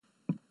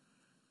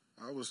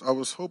I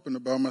was hoping to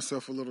buy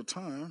myself a little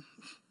time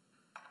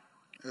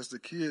as the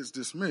kids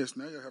dismissed.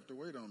 Now you have to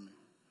wait on me.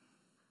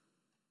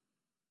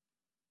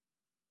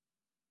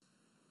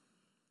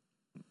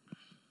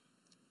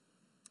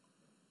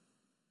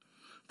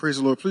 Praise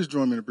the Lord. Please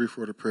join me in a brief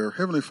word of prayer.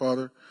 Heavenly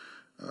Father,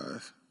 I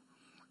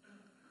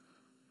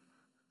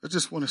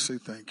just want to say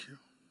thank you.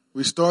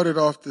 We started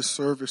off this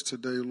service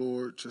today,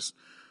 Lord, just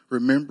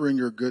remembering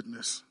your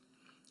goodness,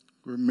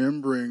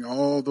 remembering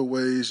all the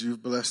ways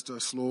you've blessed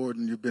us, Lord,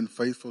 and you've been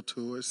faithful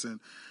to us.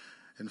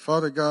 And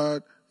Father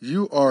God,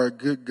 you are a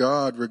good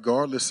God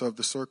regardless of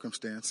the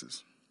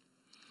circumstances.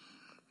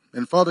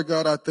 And Father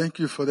God, I thank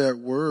you for that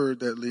word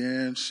that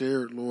Leanne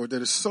shared, Lord,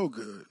 that is so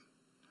good.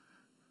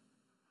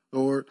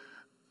 Lord,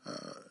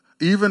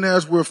 even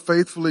as we're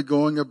faithfully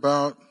going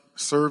about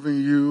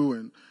serving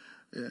you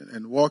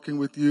and walking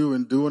with you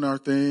and doing our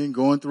thing,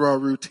 going through our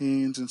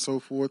routines and so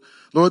forth,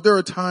 Lord, there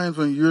are times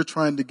when you're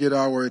trying to get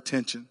our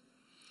attention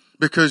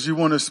because you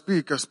want to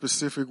speak a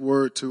specific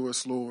word to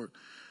us, Lord.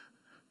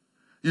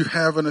 You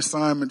have an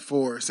assignment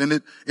for us, and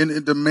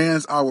it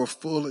demands our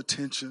full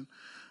attention.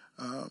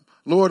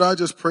 Lord, I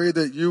just pray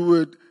that you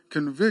would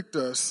convict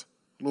us,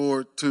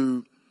 Lord,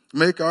 to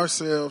make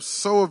ourselves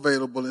so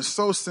available and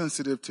so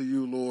sensitive to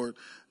you, Lord,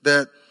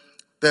 that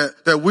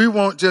we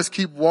won't just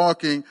keep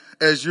walking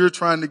as you're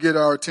trying to get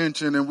our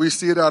attention and we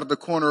see it out of the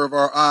corner of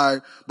our eye,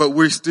 but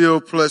we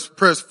still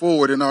press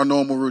forward in our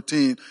normal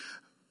routine.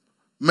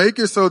 Make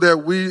it so that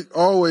we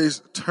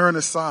always turn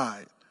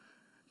aside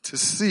to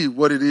see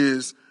what it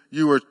is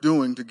you are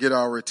doing to get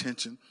our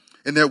attention,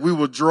 and that we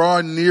will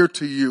draw near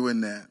to you in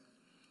that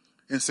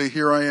and say,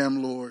 here I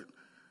am, Lord.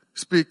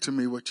 Speak to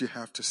me what you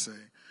have to say.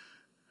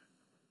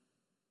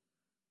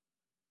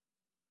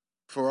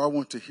 For I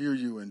want to hear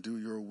you and do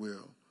your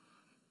will.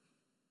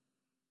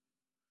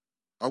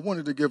 I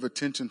wanted to give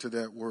attention to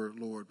that word,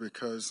 Lord,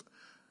 because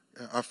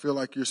I feel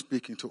like you're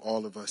speaking to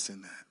all of us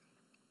in that.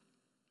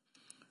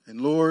 And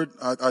Lord,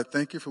 I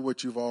thank you for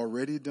what you've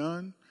already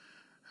done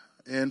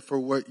and for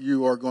what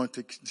you are going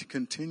to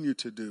continue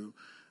to do.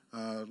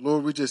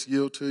 Lord, we just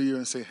yield to you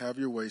and say, have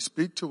your way.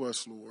 Speak to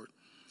us, Lord.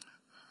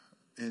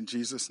 In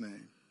Jesus'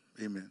 name,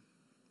 amen.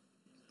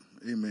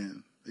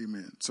 Amen.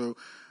 Amen. So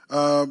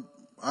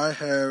I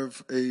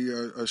have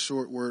a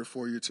short word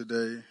for you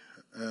today,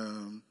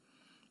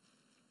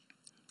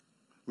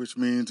 which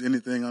means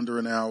anything under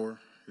an hour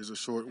is a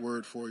short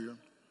word for you.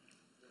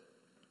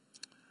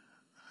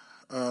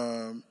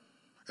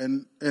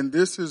 And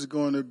this is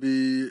going to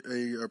be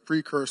a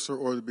precursor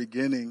or the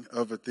beginning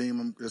of a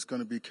theme that's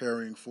going to be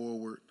carrying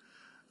forward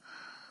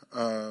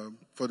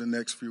for the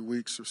next few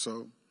weeks or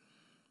so.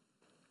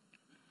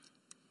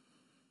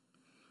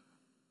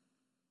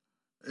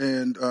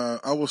 And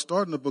I will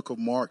start in the book of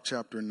Mark,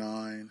 chapter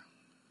 9,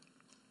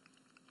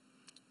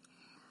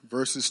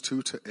 verses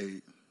 2 to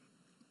 8.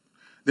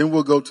 Then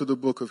we'll go to the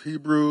book of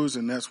Hebrews,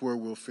 and that's where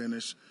we'll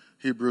finish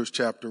Hebrews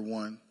chapter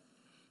 1.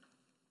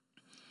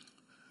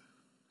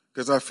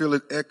 Because I feel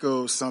it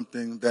echoes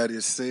something that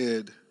is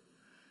said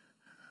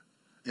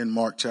in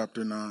Mark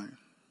chapter 9.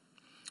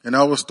 And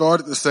I will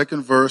start at the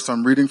second verse.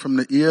 I'm reading from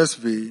the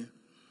ESV.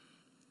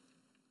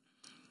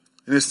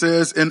 And it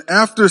says, and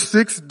after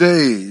 6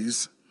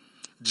 days,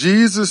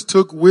 Jesus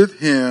took with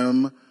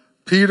him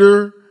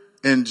Peter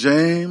and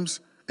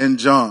James and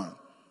John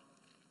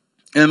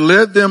and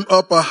led them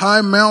up a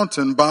high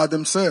mountain by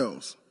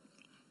themselves.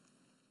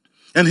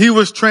 And he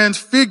was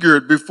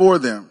transfigured before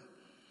them,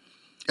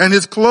 and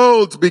his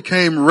clothes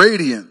became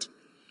radiant,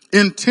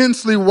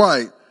 intensely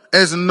white,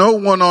 as no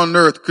one on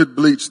earth could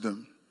bleach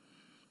them.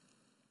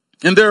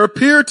 And there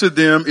appeared to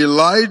them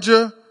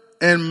Elijah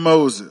and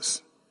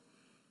Moses,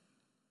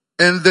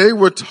 and they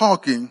were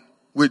talking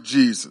with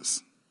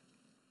Jesus.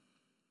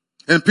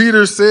 And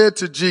Peter said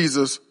to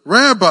Jesus,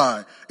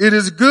 Rabbi, it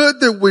is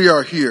good that we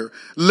are here.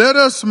 Let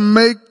us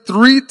make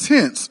 3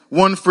 tents,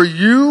 one for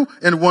you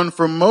and one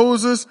for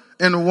Moses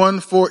and one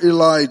for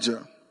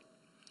Elijah.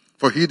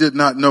 For he did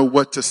not know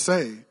what to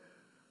say,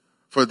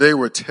 for they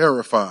were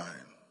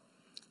terrified.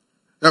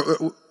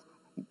 Now,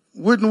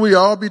 wouldn't we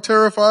all be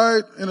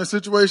terrified in a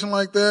situation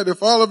like that?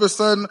 If all of a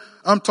sudden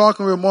I'm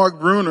talking with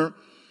Mark Bruner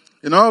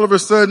and all of a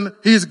sudden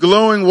he's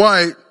glowing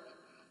white,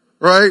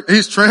 right?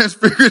 He's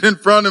transfigured in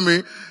front of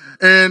me.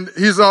 And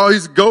he's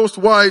ghost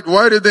white,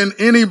 whiter than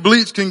any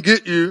bleach can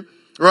get you,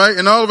 right?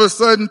 And all of a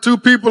sudden, 2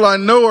 people I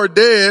know are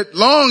dead,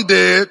 long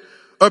dead,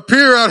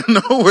 appear out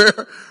of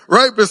nowhere,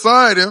 right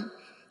beside him,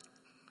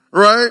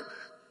 right?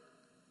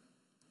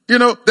 You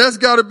know, that's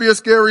got to be a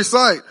scary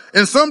sight.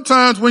 And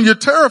sometimes when you're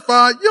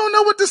terrified, you don't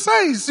know what to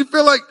say. You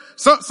feel like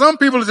some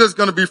people are just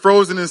going to be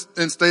frozen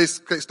and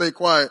stay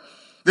quiet.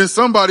 Then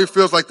somebody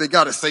feels like they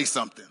got to say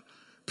something.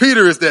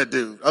 Peter is that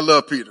dude. I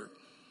love Peter.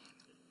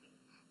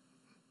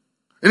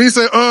 And he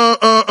said,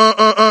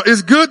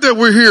 it's good that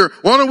we're here.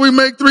 Why don't we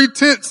make 3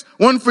 tents?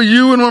 One for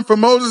you and one for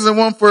Moses and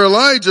one for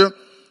Elijah.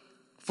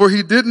 For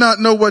he did not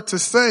know what to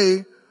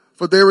say,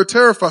 for they were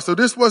terrified. So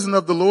this wasn't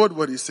of the Lord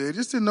what he said. He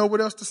just didn't know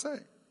what else to say.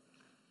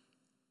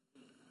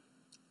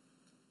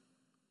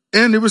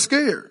 And they were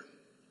scared.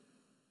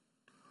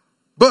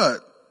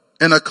 But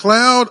and a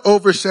cloud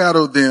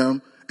overshadowed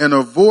them, and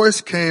a voice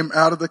came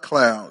out of the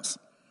clouds.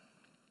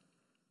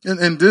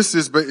 And this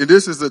is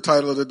the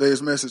title of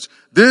today's message.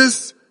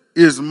 This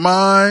is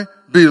my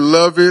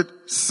beloved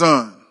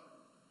Son.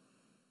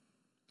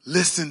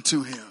 Listen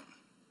to him.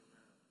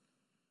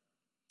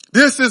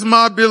 This is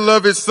my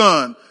beloved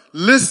Son.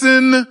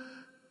 Listen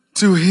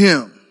to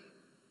him.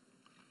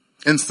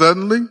 And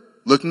suddenly,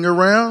 looking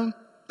around,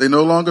 they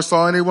no longer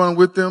saw anyone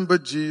with them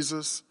but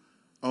Jesus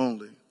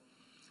only.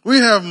 We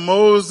have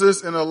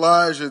Moses and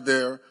Elijah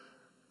there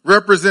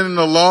representing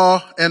the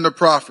law and the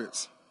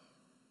prophets.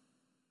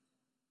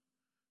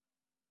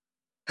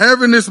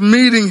 Having this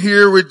meeting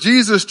here with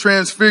Jesus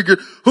transfigured,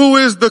 who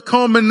is the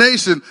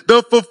culmination,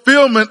 the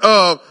fulfillment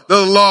of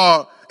the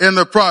law and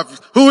the prophets,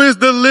 who is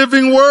the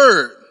living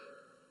word.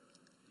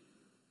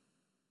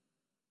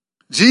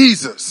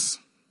 Jesus.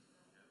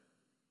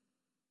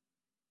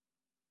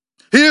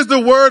 He is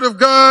the word of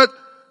God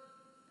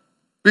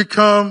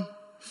become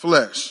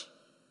flesh.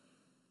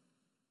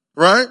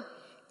 Right?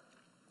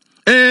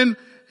 And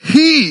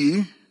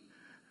he,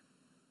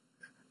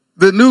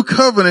 the new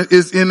covenant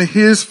is in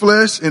his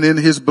flesh and in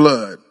his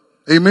blood.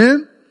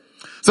 Amen?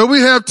 So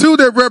we have two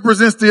that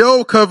represents the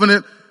old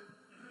covenant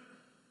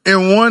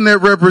and one that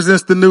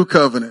represents the new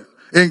covenant.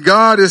 And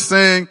God is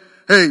saying,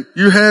 hey,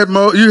 you had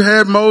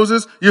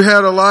Moses, you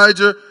had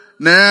Elijah.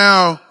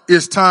 Now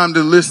it's time to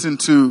listen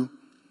to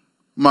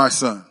my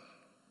Son.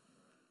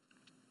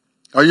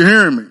 Are you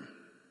hearing me?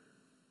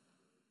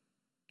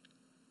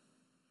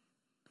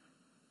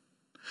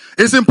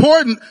 It's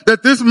important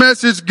that this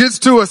message gets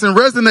to us and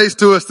resonates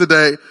to us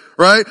today,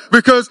 right?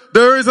 Because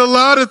there is a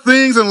lot of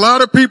things and a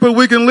lot of people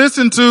we can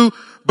listen to,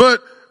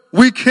 but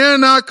we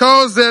cannot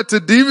cause that to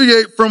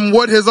deviate from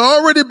what has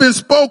already been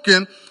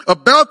spoken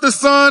about the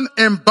Son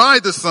and by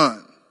the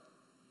Son.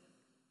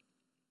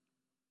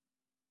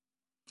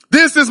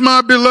 This is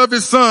my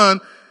beloved Son.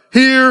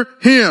 Hear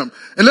him.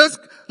 And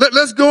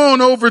let's go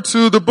on over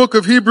to the book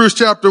of Hebrews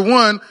chapter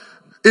 1.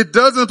 It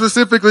doesn't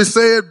specifically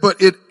say it,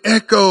 but it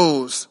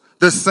echoes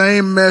the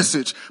same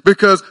message,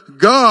 because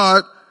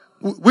God,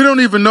 we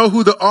don't even know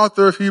who the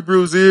author of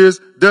Hebrews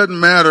is. Doesn't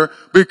matter,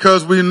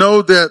 because we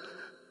know that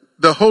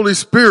the Holy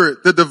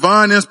Spirit, the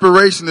divine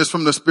inspiration, is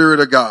from the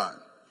Spirit of God.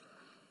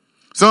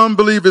 Some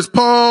believe it's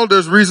Paul.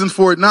 There's reasons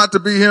for it not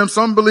to be him.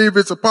 Some believe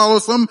it's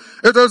Apollos.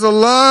 There's a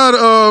lot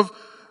of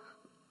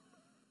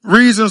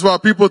reasons why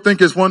people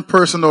think it's one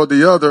person or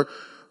the other.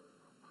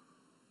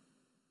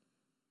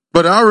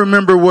 But I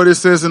remember what it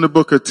says in the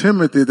book of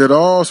Timothy, that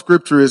all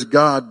scripture is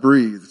God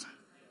breathed.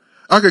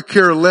 I could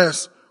care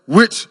less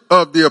which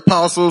of the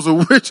apostles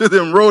or which of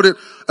them wrote it,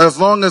 as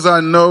long as I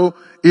know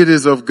it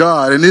is of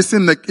God. And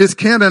it's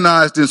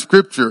canonized in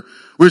scripture,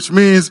 which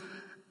means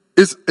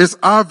it's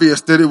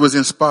obvious that it was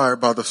inspired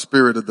by the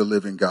Spirit of the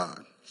living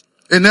God.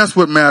 And that's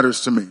what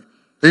matters to me.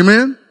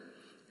 Amen?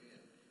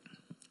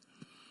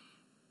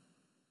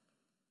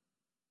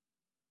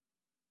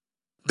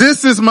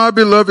 This is my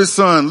beloved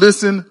Son.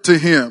 Listen to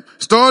him.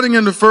 Starting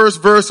in the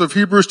first verse of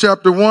Hebrews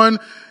chapter 1,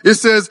 it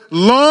says,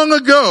 long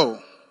ago,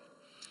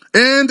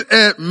 and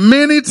at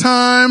many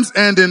times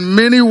and in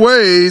many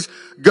ways,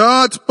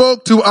 God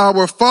spoke to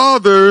our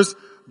fathers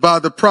by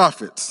the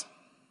prophets.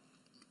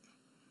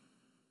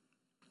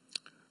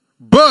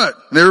 But,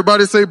 and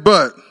everybody say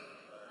but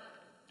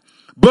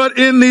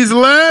in these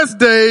last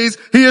days,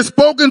 he has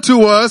spoken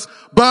to us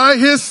by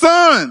his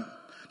Son.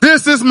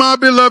 This is my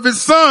beloved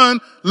Son.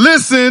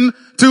 Listen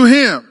to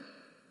him.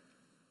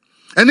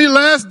 And the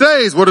last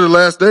days, what are the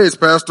last days,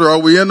 Pastor? Are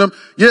we in them?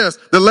 Yes,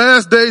 the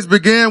last days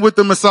began with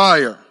the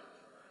Messiah.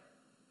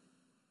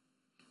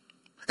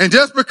 And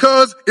just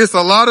because it's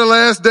a lot of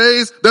last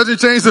days doesn't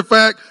change the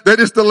fact that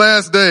it's the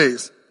last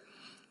days.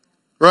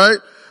 Right?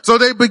 So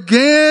they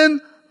began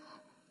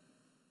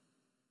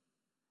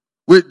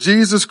with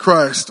Jesus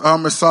Christ, our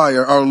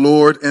Messiah, our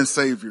Lord and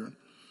Savior.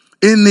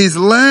 In these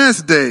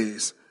last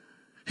days,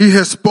 he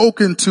has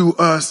spoken to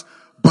us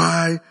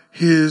by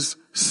his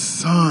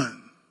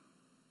Son,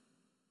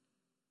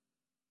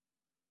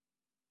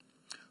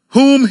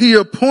 whom he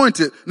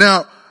appointed.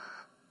 Now,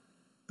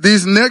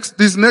 these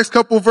next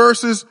couple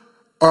verses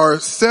are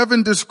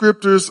 7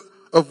 descriptors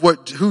of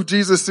who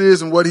Jesus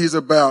is and what he's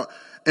about.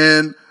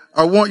 And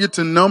I want you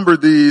to number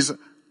these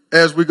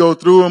as we go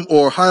through them,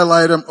 or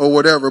highlight them, or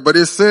whatever. But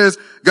it says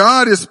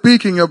God is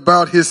speaking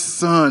about his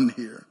Son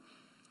here.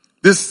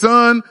 This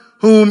Son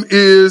whom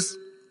is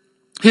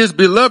his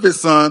beloved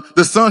Son,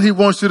 the Son he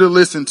wants you to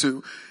listen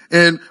to.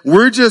 And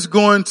we're just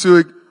going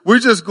to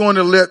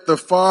let the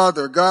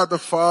Father, God the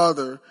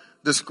Father,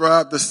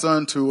 describe the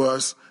Son to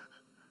us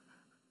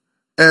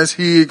as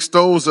he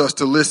extols us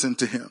to listen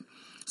to him.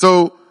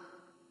 So,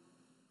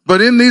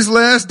 but in these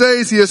last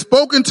days, he has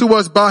spoken to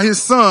us by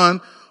his Son,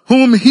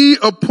 whom he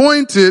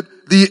appointed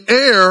the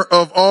heir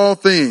of all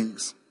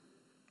things.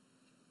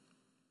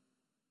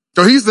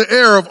 So he's the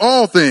heir of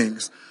all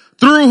things,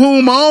 through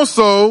whom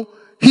also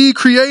he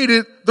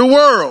created the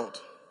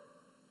world.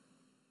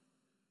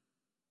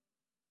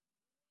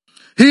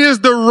 He is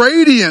the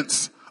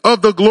radiance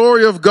of the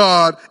glory of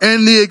God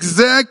and the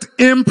exact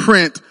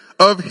imprint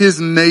of his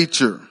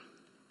nature.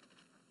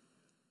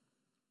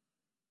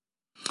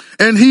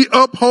 And he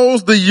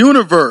upholds the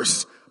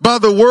universe by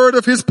the word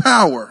of his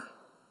power.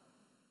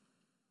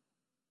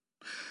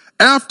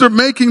 After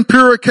making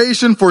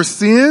purification for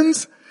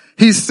sins,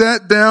 he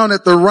sat down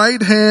at the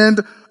right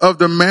hand of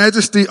the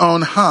Majesty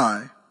on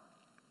high,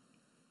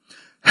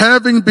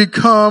 having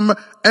become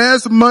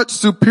as much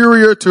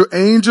superior to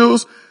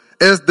angels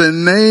as the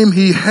name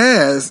he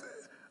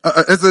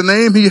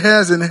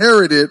has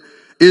inherited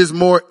is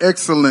more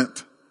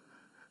excellent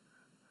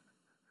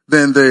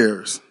than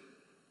theirs.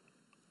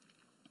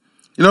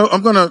 You know,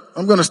 I'm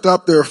gonna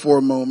stop there for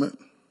a moment.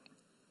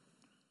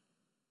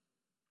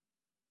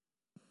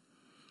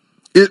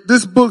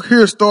 This book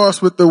here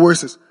starts with the word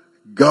says,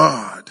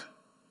 God.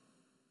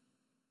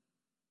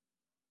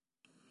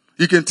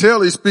 You can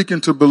tell he's speaking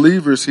to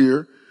believers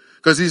here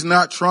because he's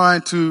not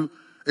trying to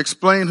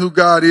explain who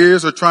God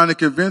is or trying to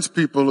convince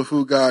people of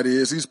who God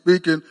is. He's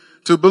speaking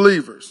to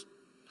believers,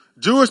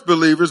 Jewish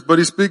believers, but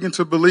he's speaking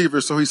to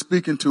believers, so he's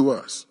speaking to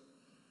us,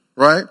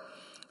 right?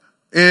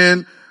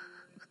 And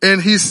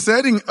he's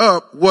setting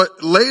up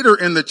what later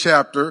in the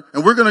chapter,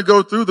 and we're going to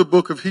go through the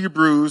book of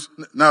Hebrews,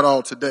 not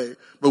all today,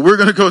 but we're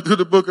going to go through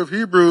the book of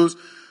Hebrews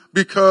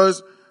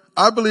because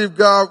I believe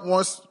God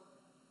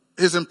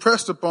has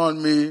impressed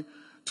upon me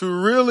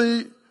to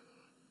really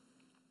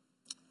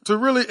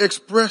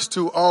express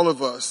to all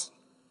of us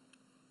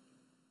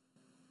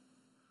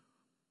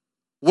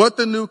what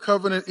the new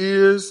covenant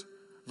is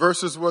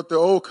versus what the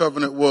old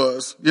covenant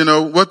was. You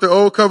know, what the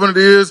old covenant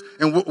is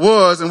and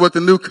was and what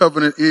the new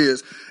covenant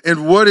is.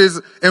 And what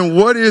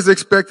is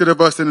expected of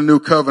us in the new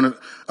covenant.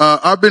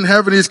 I've been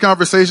having these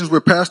conversations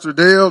with Pastor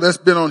Dale. That's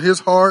been on his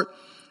heart.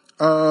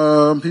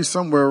 He's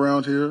somewhere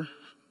around here.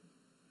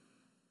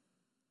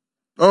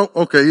 Oh,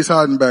 okay. He's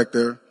hiding back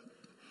there.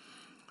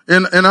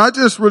 And I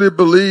just really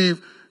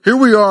believe here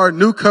we are,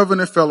 new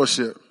covenant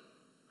fellowship.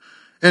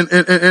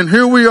 And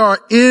here we are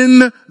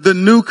in the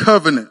new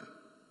covenant.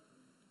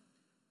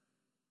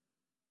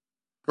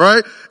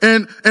 Right?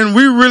 And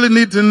we really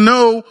need to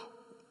know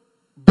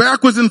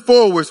backwards and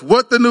forwards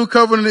what the new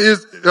covenant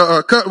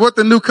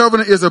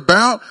is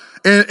about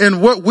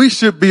and what we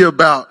should be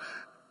about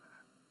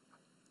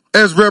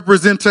as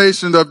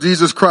representation of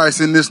Jesus Christ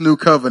in this new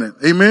covenant.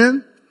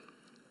 Amen?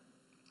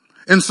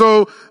 And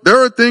so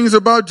there are things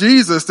about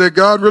Jesus that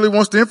God really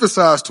wants to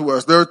emphasize to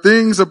us. There are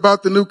things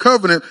about the new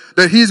covenant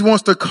that he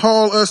wants to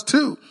call us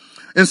to.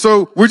 And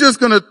so we're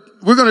going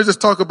to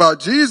just talk about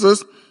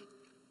Jesus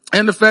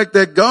and the fact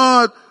that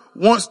God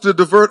wants to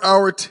divert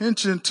our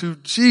attention to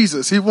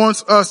Jesus. He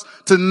wants us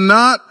to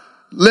not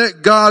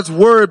let God's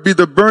word be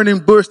the burning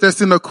bush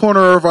that's in the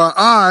corner of our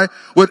eye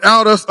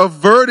without us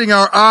averting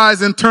our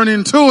eyes and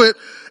turning to it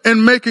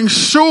and making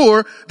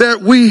sure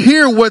that we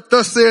hear what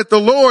thus saith the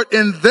Lord,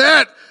 and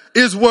that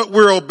is what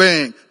we're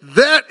obeying.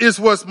 That is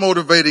what's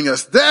motivating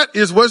us. That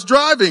is what's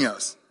driving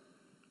us.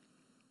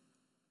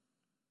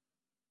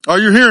 Are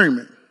you hearing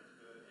me?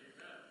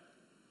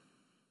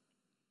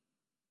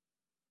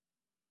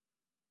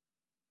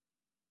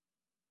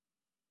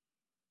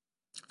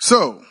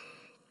 So,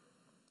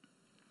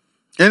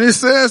 and it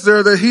says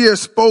there that he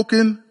has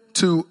spoken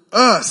to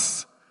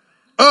us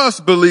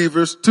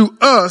believers, to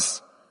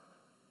us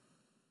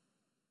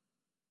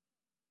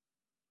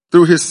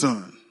through his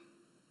son.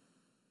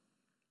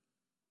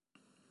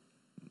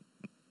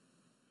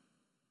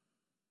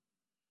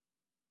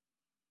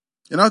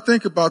 And I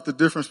think about the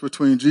difference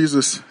between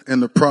Jesus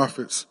and the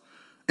prophets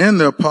and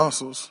the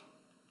apostles.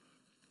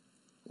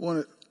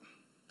 How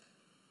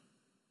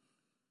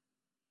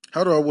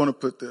do I want to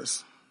put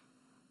this?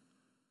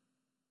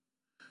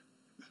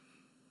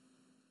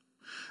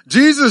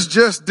 Jesus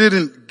just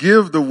didn't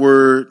give the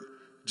word.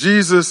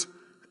 Jesus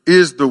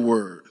is the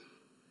word.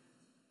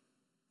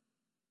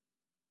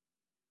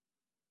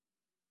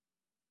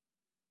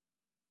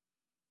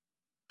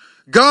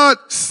 God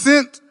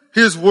sent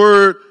his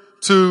word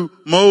to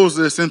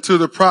Moses and to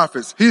the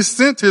prophets. He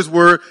sent his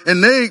word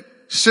and they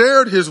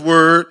shared his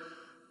word,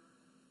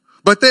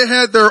 but they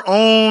had their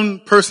own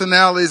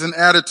personalities and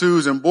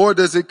attitudes, and boy,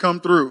 does it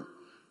come through.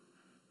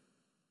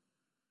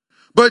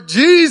 But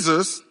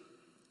Jesus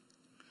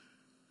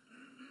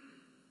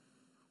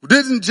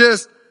didn't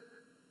just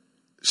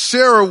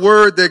share a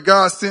word that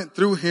God sent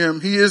through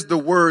him. He is the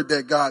word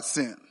that God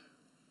sent.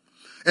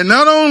 And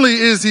not only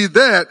is he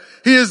that,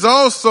 he is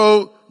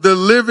also the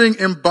living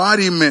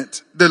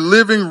embodiment, the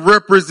living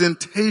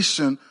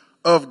representation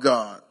of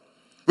God.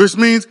 Which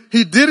means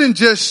he didn't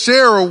just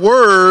share a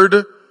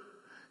word.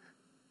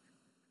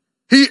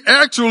 He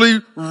actually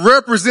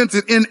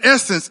represented in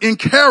essence, in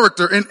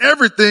character, in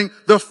everything,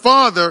 the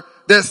Father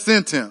that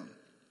sent him.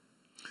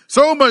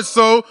 So much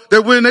so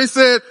that when they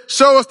said,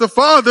 show us the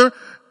Father,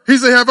 he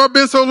said, have I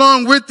been so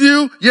long with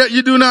you, yet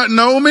you do not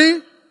know me?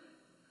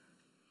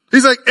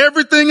 He's like,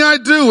 everything I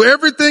do,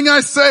 everything I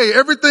say,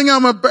 everything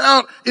I'm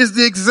about is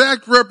the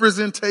exact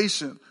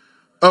representation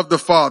of the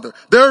Father.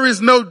 There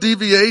is no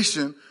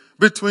deviation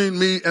between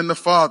me and the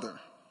Father,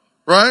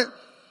 right?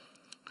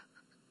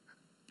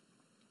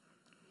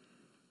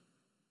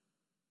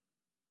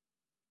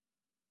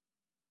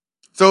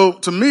 So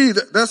to me,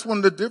 that's one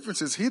of the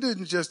differences. He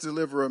didn't just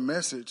deliver a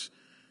message.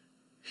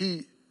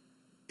 He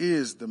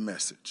is the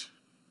message.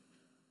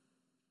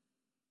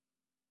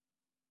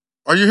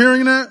 Are you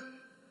hearing that?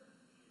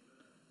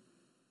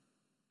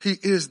 He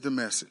is the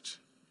message.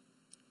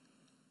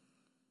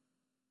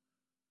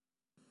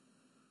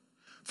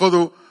 For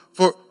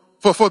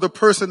the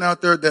person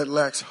out there that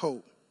lacks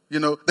hope,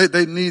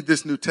 they need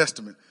this New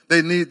Testament.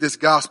 They need this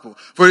gospel.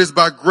 For it is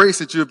by grace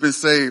that you have been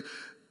saved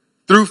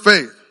through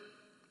faith,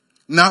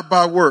 not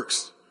by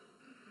works.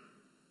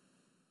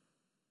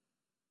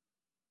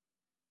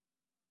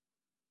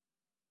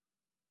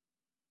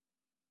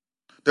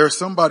 There's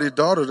somebody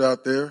daughter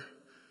out there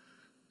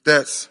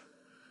that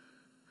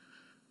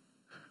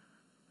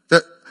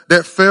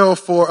fell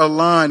for a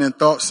line and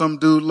thought some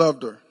dude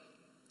loved her.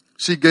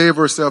 She gave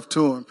herself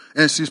to him,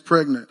 and she's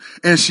pregnant,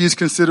 and she's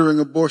considering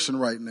abortion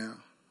right now.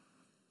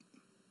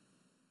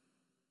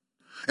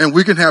 And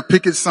we can have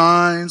picket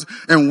signs,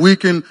 and we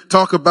can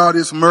talk about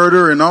his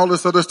murder and all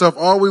this other stuff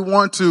all we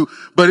want to,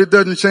 but it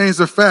doesn't change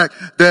the fact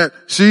that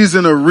she's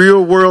in a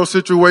real world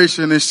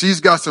situation and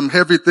she's got some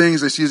heavy things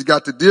that she's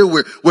got to deal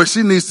with. What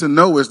she needs to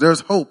know is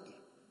there's hope.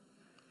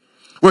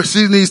 What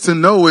she needs to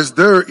know is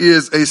there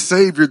is a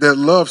Savior that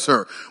loves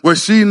her. What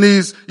she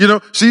needs,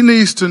 she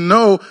needs to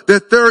know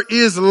that there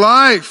is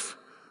life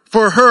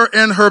for her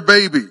and her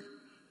baby.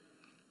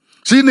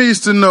 She needs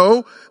to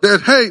know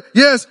that, hey,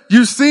 yes,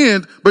 you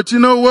sinned, but you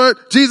know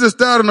what? Jesus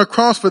died on the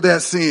cross for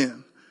that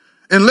sin.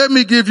 And let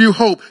me give you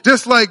hope.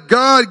 Just like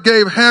God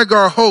gave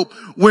Hagar hope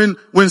when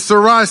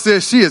Sarai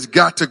said she has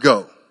got to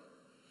go.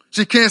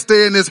 She can't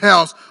stay in this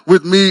house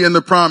with me and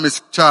the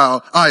promised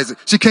child, Isaac.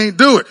 She can't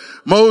do it.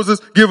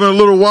 Moses give her a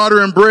little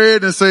water and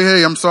bread and say,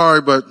 hey, I'm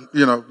sorry, but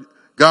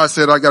God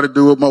said I got to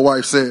do what my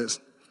wife says.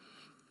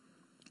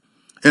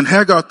 And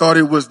Hagar thought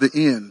it was the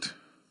end.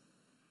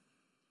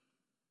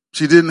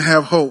 She didn't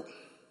have hope.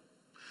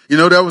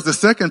 That was the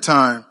second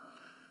time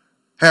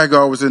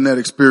Hagar was in that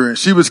experience.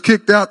 She was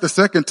kicked out the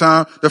second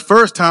time. The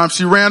first time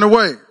she ran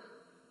away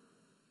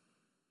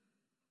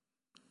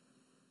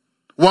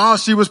while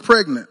she was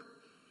pregnant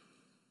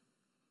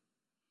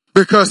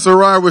because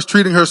Sarai was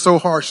treating her so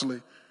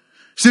harshly.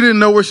 She didn't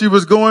know where she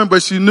was going,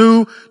 but she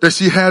knew that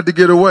she had to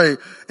get away.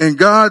 And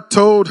God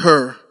told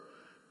her,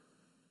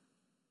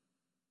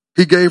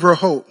 He gave her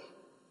hope.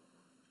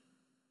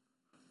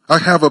 I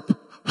have a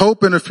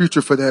hope and a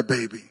future for that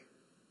baby.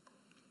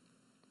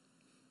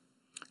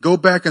 Go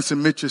back and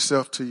submit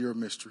yourself to your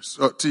mistress,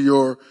 to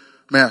your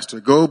master.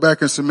 Go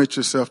back and submit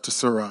yourself to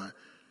Sarai.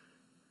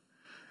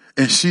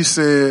 And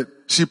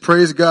she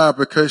praised God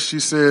because she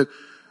said,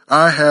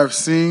 I have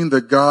seen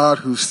the God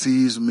who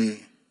sees me.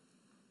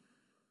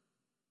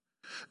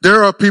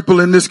 There are people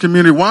in this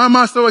community. Why am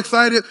I so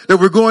excited that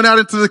we're going out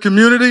into the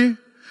community?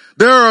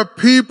 There are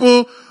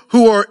people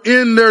who are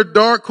in their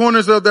dark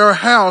corners of their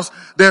house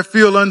that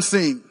feel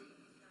unseen.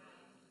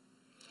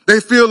 They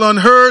feel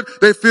unheard.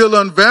 They feel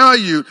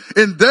unvalued.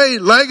 And they,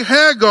 like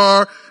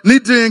Hagar,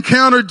 need to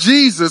encounter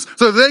Jesus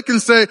so they can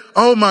say,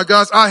 oh my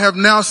gosh, I have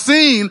now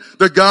seen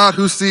the God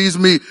who sees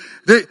me.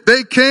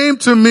 They came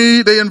to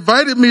me. They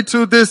invited me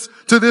to this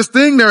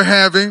thing they're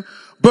having.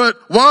 But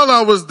while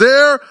I was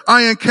there,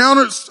 I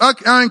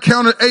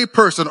encountered a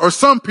person or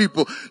some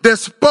people that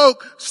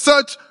spoke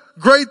such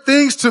great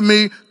things to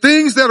me,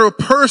 things that are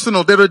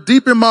personal, that are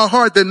deep in my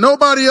heart that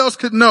nobody else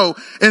could know.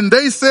 And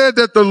they said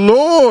that the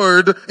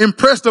Lord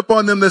impressed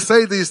upon them to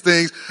say these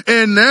things.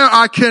 And now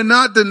I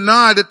cannot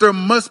deny that there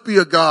must be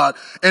a God,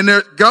 and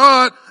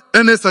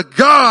it's a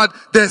God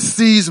that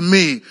sees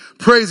me.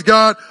 Praise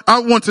God. I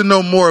want to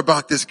know more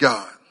about this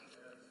God.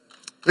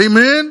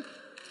 Amen.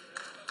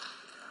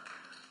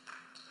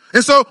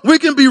 And so we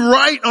can be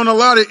right on a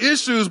lot of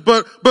issues,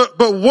 but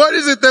what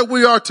is it that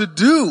we are to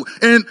do?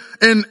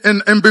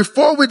 And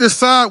before we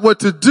decide what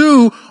to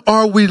do,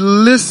 are we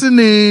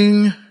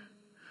listening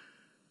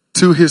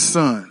to His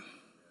Son?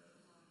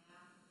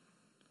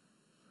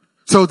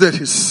 So that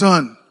His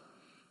Son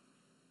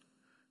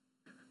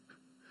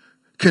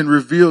can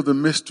reveal the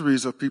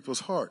mysteries of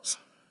people's hearts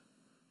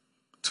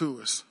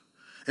to us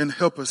and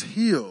help us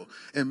heal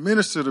and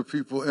minister to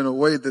people in a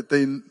way that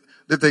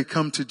they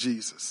come to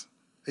Jesus.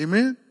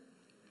 Amen?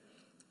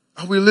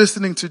 Are we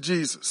listening to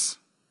Jesus?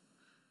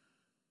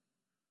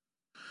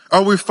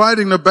 Are we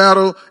fighting the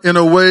battle in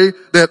a way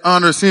that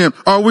honors Him?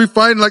 Are we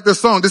fighting like the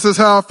song, this is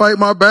how I fight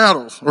my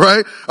battles,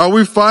 right? Are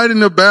we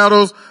fighting the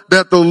battles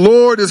that the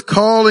Lord is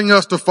calling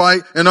us to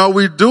fight? And are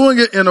we doing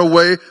it in a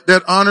way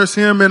that honors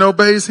Him and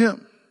obeys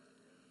Him?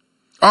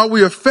 Are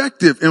we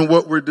effective in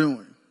what we're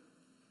doing?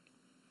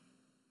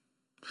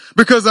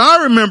 Because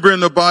I remember in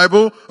the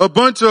Bible, a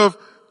bunch of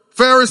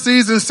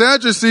Pharisees and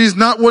Sadducees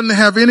not wanting to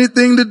have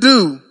anything to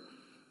do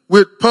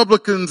with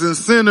publicans and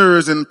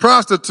sinners and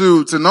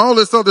prostitutes and all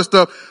this other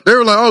stuff. They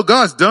were like, oh,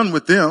 God's done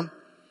with them.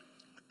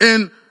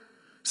 And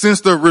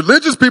since the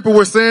religious people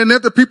were saying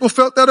that, the people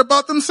felt that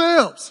about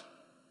themselves.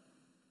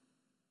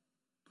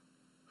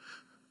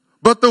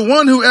 But the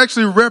one who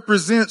actually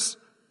represents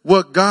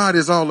what God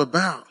is all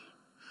about,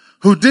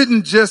 who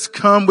didn't just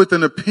come with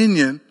an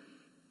opinion,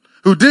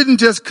 who didn't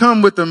just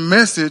come with a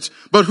message,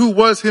 but who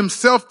was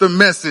himself the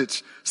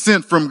message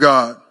sent from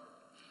God.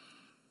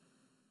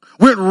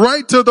 Went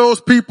right to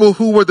those people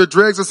who were the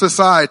dregs of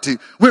society.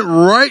 Went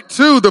right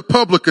to the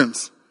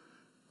publicans.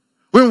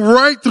 Went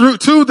right through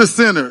to the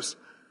sinners.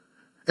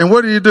 And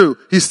what did he do?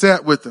 He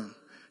sat with them.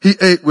 He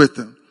ate with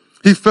them.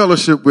 He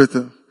fellowshiped with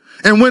them.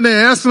 And when they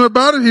asked him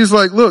about it, he's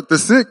like, look,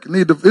 it's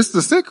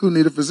the sick who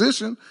need a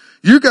physician.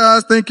 You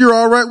guys think you're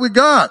all right with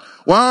God.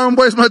 Why am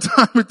I waste my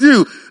time with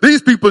you?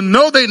 These people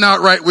know they're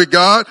not right with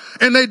God,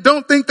 and they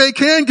don't think they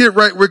can get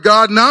right with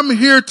God. And I'm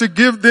here to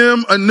give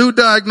them a new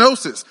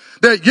diagnosis.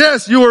 That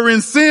yes, you are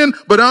in sin,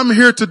 but I'm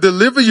here to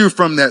deliver you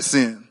from that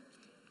sin.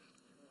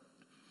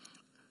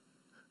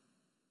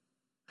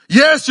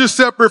 Yes, you're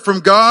separate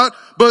from God,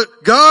 but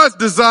God's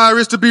desire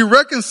is to be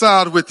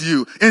reconciled with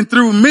you. And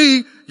through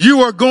me,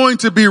 you are going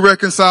to be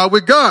reconciled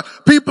with God.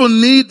 People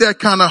need that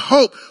kind of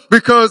hope,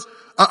 because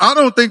I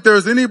don't think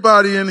there's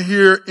anybody in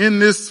here in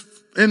this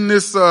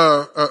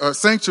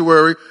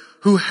sanctuary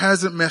who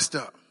hasn't messed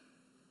up.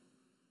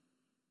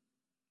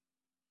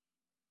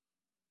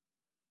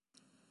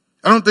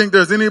 I don't think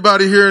there's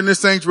anybody here in this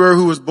sanctuary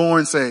who was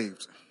born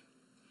saved.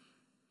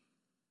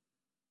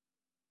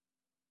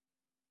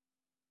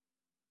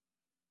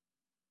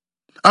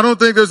 I don't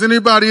think there's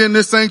anybody in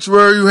this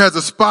sanctuary who has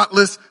a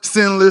spotless,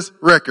 sinless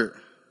record.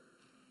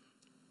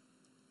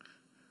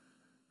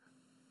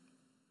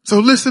 So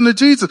listen to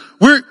Jesus.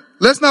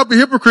 Let's not be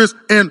hypocrites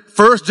and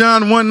 1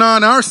 John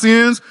 1:9 our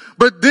sins,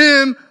 but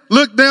then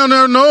look down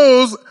our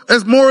nose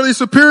as morally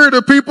superior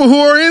to people who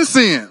are in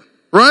sin,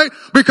 right?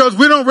 Because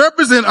we don't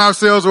represent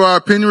ourselves or our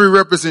opinion, we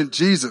represent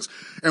Jesus.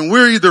 And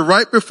we're either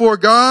right before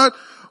God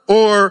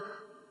or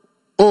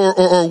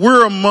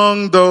we're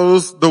among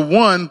those, the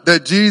one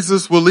that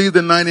Jesus will leave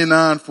the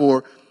 99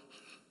 for,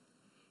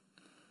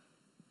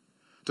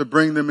 to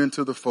bring them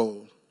into the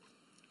fold.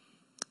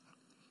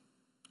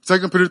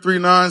 2 Peter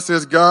 3:9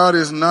 says, God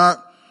is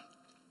not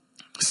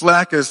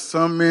slack as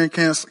some men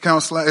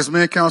count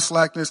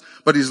slackness,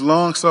 but he's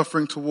long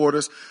suffering toward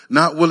us,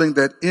 not willing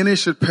that any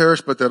should perish,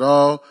 but that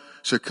all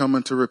should come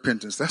into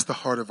repentance. That's the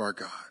heart of our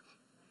God.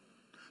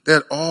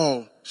 That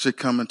all should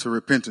come into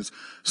repentance.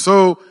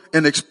 So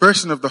an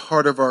expression of the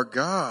heart of our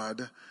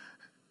God,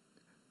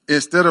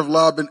 instead of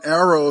lobbing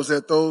arrows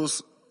at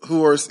those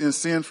who are in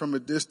sin from a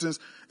distance,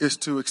 is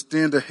to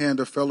extend a hand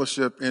of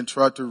fellowship and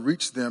try to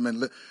reach them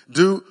and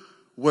do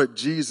what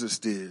Jesus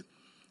did.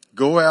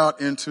 Go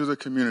out into the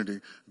community.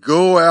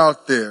 Go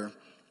out there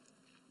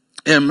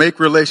and make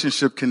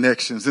relationship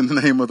connections in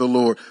the name of the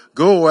Lord.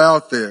 Go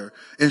out there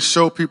and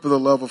show people the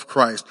love of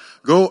Christ.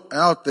 Go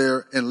out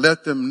there and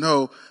let them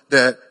know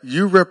that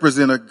you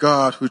represent a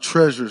God who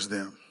treasures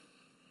them.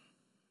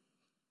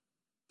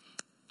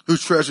 Who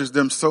treasures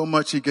them so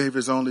much he gave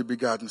his only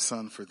begotten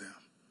son for them.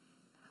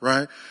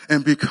 Right?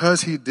 And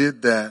because he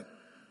did that,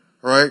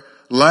 right,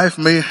 life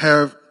may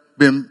have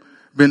been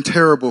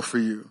terrible for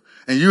you.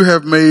 And you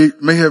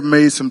may have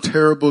made some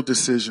terrible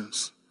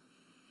decisions.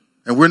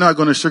 And we're not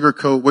going to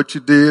sugarcoat what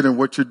you did and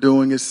what you're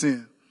doing is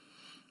sin.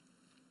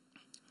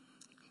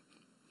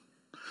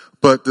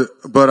 But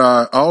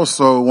I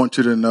also want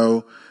you to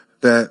know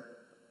that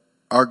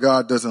our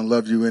God doesn't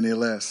love you any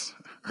less,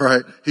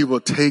 right? He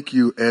will take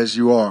you as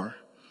you are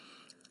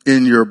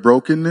in your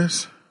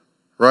brokenness,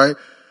 right?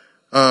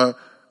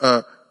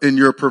 In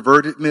your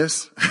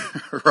pervertedness,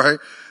 right?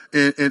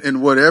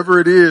 In whatever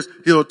it is,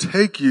 he'll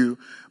take you,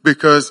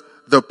 because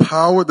the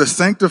power, the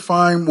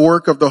sanctifying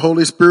work of the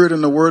Holy Spirit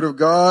and the Word of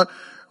God,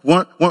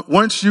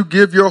 once you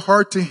give your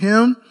heart to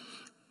him,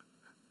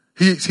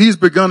 he's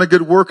begun a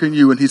good work in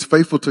you and he's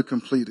faithful to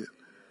complete it.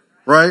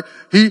 Right?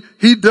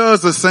 He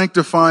does a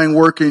sanctifying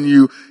work in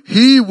you.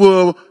 He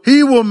will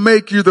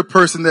make you the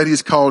person that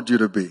he's called you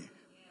to be.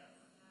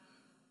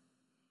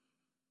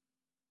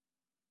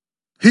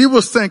 He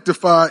will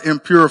sanctify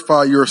and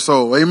purify your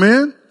soul.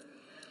 Amen?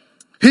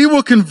 He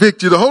will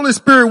convict you. The Holy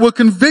Spirit will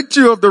convict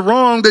you of the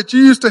wrong that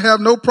you used to have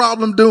no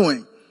problem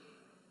doing.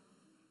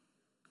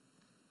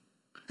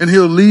 And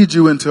he'll lead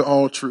you into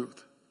all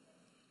truth.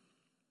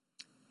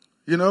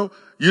 You know,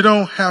 you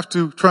don't have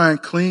to try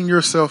and clean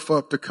yourself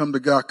up to come to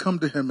God. Come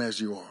to him as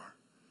you are.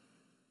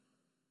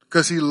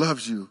 Because he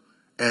loves you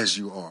as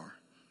you are.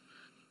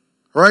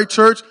 All right,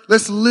 church?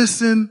 Let's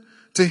listen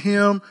to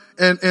him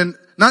and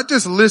not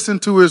just listen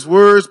to his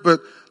words,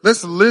 but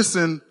let's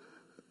listen.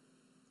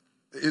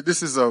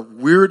 This is a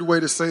weird way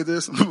to say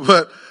this,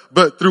 but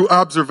through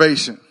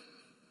observation,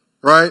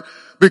 right?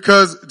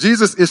 Because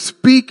Jesus is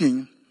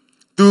speaking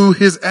through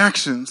his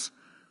actions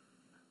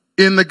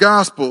in the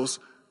Gospels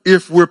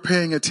if we're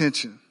paying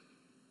attention.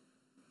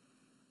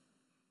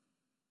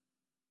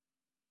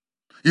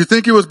 You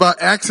think it was by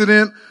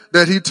accident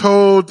that he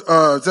told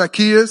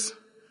Zacchaeus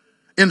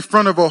in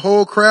front of a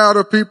whole crowd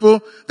of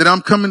people that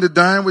I'm coming to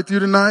dine with you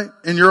tonight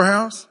in your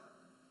house?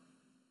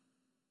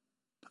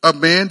 A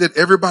man that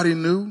everybody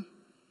knew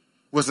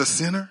was a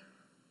sinner.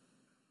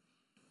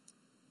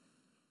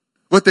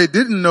 What they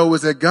didn't know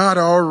was that God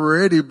his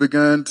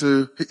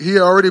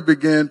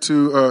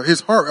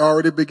heart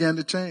already began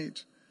to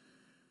change.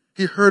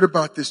 He heard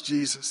about this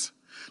Jesus.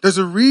 There's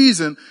a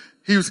reason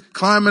he was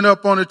climbing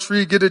up on a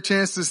tree, get a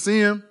chance to see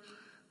him.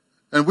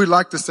 And we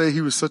like to say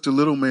he was such a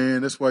little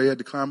man. That's why he had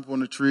to climb up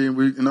on the tree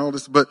and all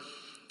this. But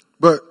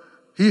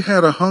he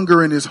had a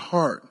hunger in his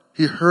heart.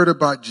 He heard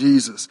about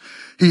Jesus.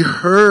 He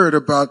heard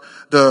about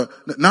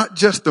not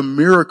just the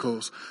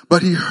miracles,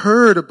 but he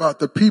heard about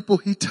the people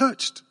he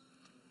touched.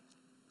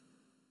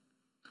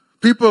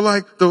 People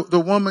like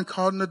the woman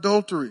caught in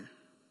adultery.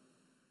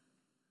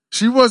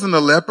 She wasn't a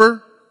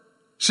leper.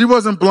 She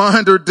wasn't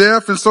blind or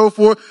deaf and so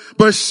forth,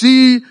 but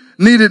she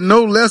needed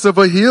no less of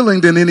a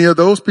healing than any of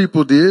those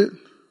people did.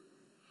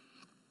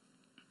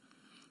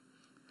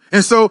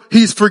 And so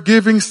he's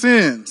forgiving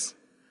sins.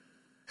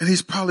 And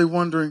he's probably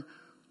wondering,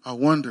 I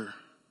wonder,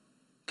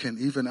 can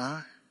even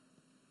I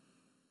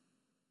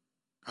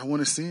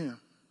want to see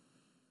him.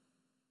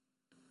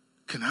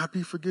 Can I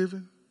be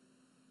forgiven?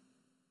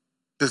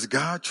 Does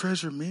God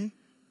treasure me?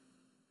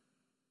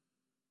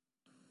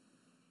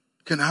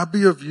 Can I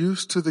be of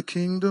use to the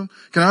kingdom?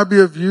 Can I be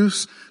of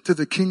use to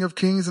the King of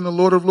Kings and the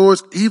Lord of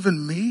Lords?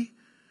 Even me?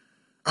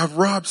 I've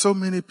robbed so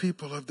many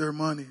people of their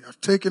money. I've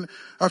taken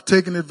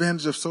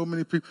advantage of so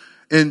many people.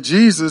 And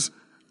Jesus,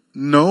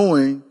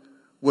 knowing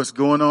what's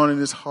going on in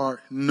his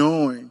heart,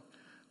 knowing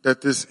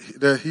that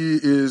he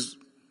is,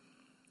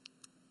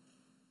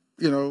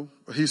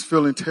 he's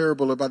feeling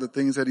terrible about the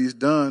things that he's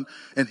done,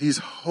 and he's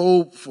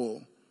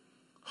hopeful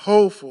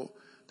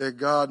that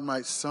God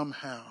might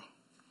somehow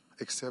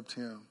accept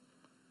him.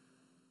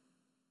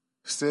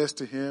 Says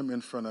to him in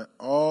front of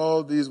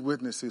all these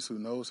witnesses who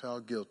knows how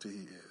guilty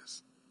he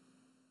is,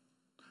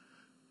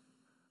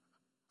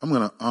 I'm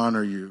going to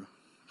honor you.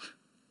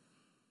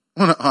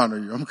 I'm going to honor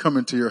you. I'm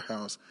coming to your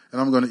house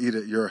and I'm going to eat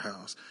at your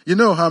house. You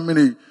know how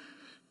many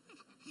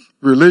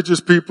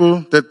religious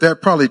people that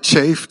probably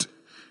chafed,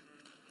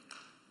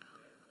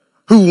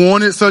 who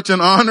wanted such an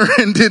honor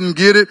and didn't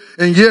get it,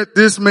 and yet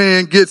this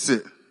man gets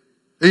it.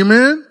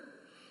 Amen?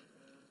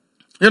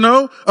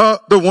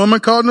 The woman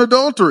caught in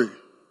adultery.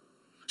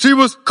 She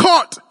was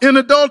caught in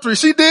adultery.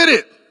 She did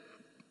it.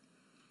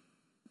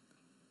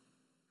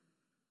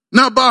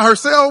 Not by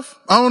herself.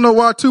 I don't know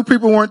why two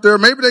people weren't there.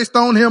 Maybe they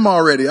stoned him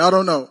already. I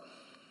don't know.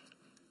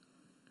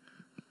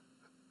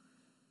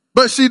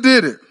 But she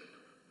did it.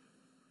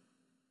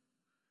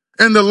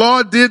 And the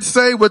law did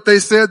say what they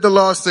said the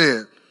law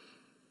said.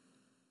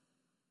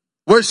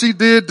 What she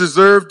did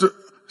deserved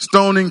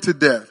stoning to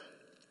death.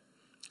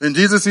 And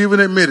Jesus even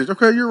admitted,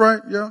 okay, you're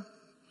right. Yeah.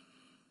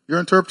 Your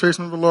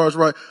interpretation of the law is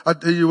right. I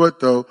tell you what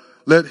though,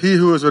 let he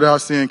who is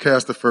without sin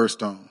cast the first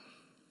stone.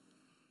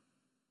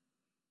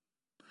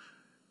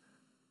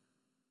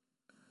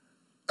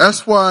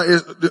 That's why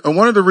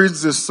one of the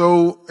reasons it's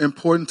so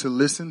important to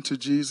listen to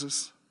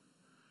Jesus.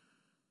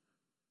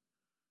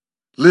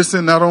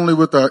 Listen not only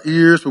with our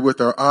ears, but with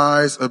our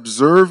eyes,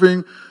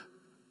 observing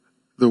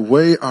the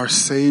way our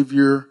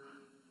Savior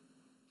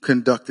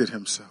conducted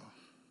himself.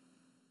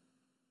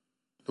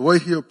 The way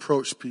he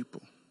approached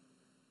people.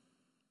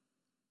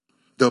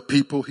 The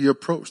people he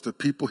approached, the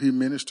people he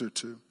ministered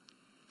to.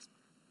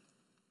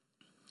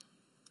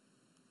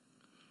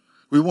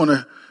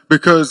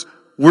 Because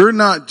we're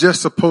not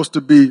just supposed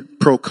to be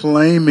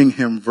proclaiming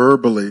him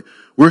verbally.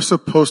 We're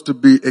supposed to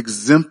be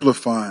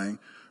exemplifying,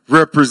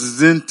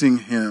 representing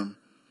him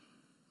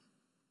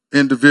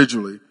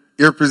individually,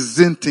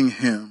 representing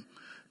him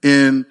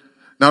in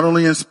not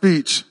only in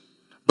speech,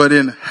 but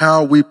in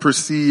how we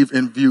perceive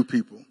and view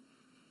people.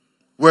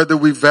 Whether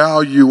we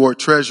value or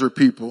treasure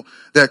people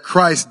that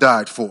Christ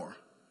died for,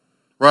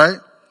 right?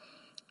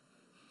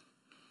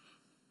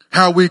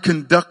 How we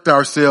conduct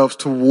ourselves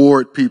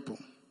toward people,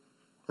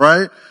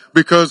 right?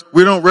 Because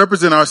we don't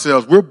represent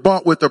ourselves. We're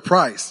bought with a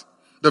price,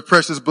 the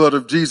precious blood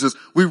of Jesus.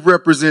 We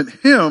represent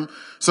him.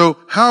 So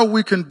how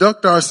we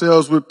conduct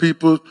ourselves with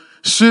people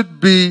should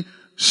be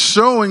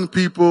showing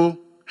people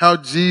how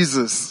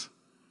Jesus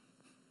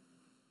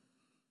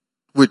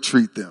would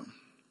treat them.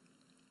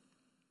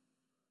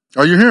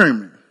 Are you hearing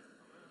me?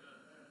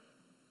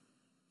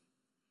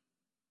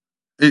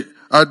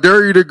 I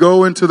dare you to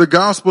go into the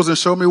Gospels and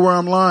show me where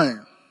I'm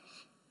lying.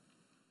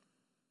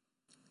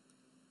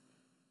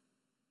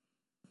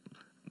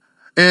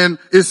 And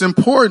it's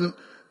important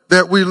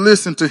that we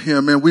listen to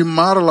him and we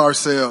model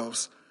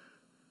ourselves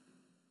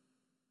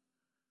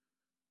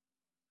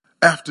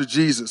after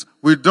Jesus.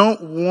 We don't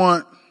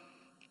want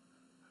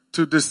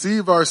to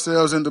deceive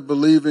ourselves into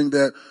believing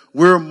that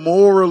we're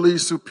morally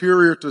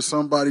superior to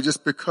somebody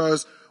just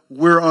because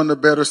we're on the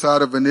better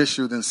side of an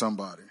issue than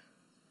somebody.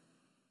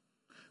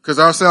 Because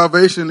our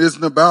salvation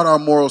isn't about our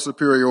moral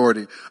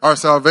superiority. Our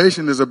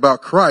salvation is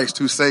about Christ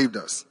who saved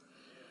us.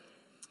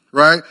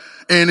 Right?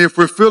 And if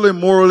we're feeling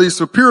morally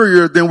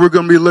superior, then we're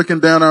going to be looking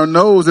down our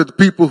nose at the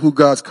people who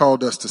God's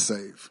called us to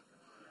save.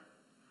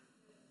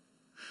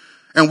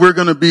 And we're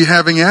going to be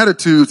having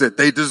attitudes that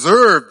they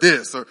deserve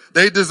this or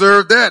they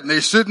deserve that and they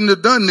shouldn't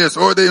have done this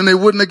or they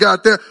wouldn't have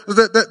got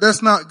that.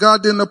 That's not,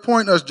 God didn't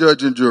appoint us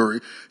judge and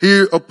jury.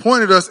 He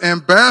appointed us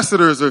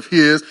ambassadors of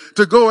his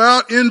to go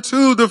out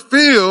into the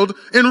field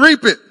and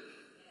reap it.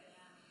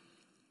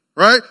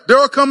 Right? There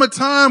will come a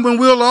time when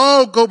we'll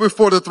all go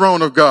before the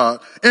throne of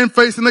God and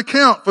face an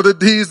account for the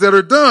deeds that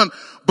are done.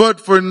 But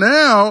for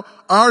now,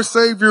 our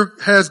Savior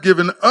has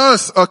given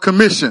us a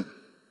commission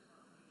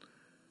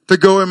to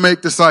go and make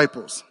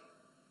disciples.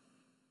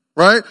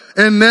 Right?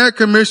 And that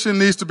commission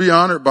needs to be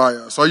honored by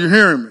us. Are you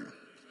hearing me?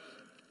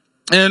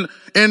 And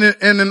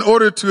in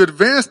order to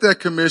advance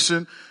that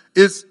commission,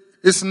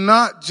 it's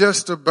not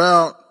just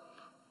about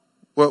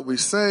what we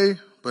say,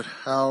 but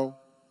how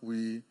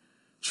we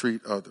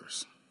treat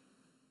others.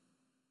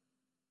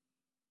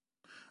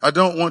 I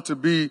don't want to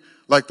be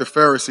like the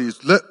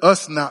Pharisees. Let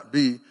us not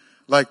be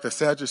like the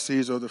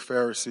Sadducees or the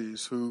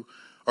Pharisees who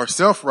are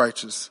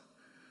self-righteous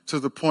to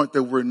the point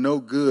that we're no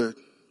good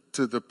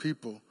to the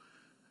people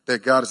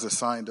that God has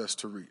assigned us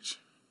to reach.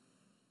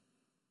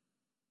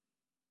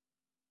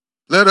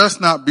 Let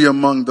us not be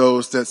among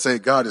those that say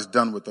God is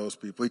done with those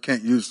people. He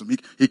can't use them.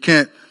 He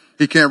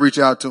can't reach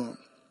out to them.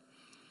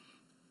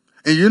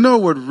 And you know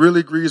what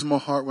really grieves my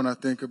heart when I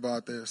think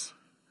about this?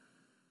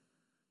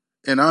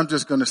 And I'm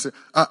just going to say,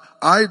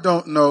 I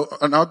don't know,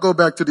 and I'll go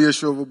back to the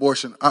issue of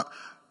abortion.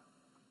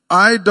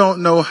 I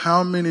don't know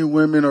how many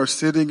women are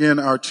sitting in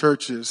our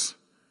churches,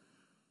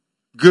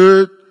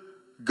 good,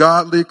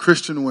 godly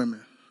Christian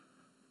women,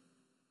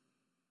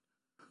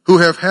 who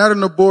have had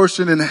an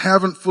abortion and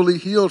haven't fully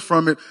healed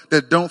from it,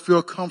 that don't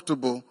feel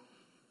comfortable,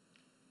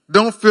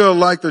 don't feel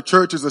like the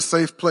church is a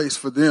safe place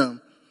for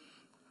them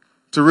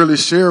to really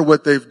share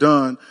what they've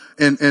done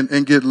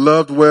and get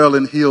loved well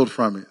and healed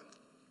from it.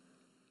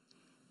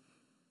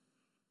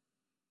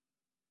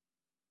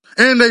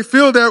 And they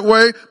feel that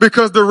way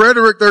because the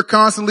rhetoric they're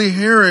constantly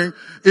hearing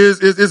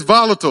is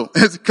volatile.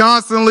 It's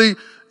constantly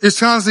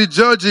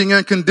judging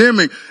and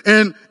condemning.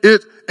 And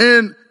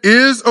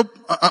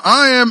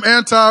I am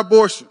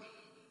anti-abortion.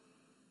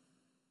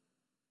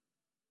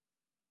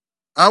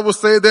 I will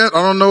say that.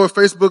 I don't know if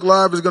Facebook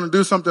Live is going to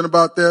do something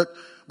about that,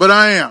 but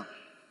I am.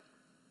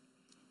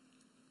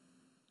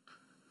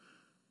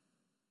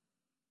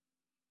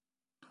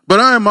 But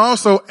I am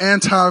also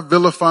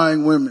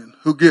anti-vilifying women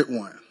who get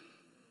one,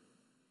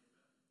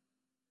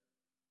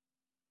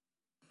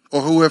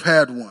 or who have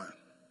had one,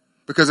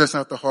 because that's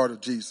not the heart of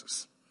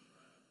Jesus.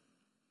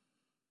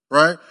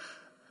 Right?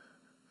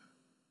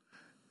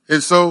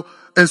 And so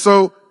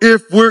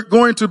if we're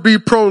going to be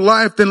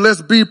pro-life, then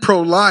let's be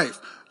pro-life.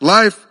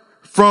 Life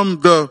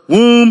from the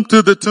womb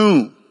to the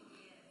tomb.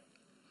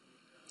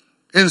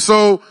 And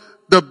so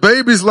the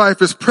baby's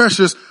life is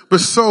precious, but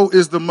so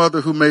is the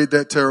mother who made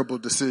that terrible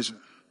decision.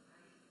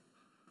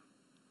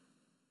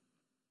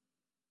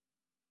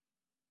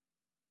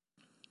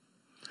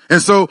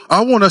 And so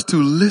I want us to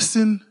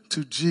listen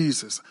to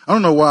Jesus. I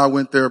don't know why I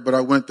went there, but I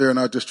went there and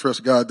I just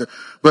trust God there.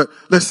 But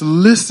let's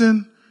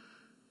listen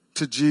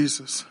to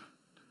Jesus.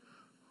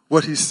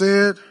 What he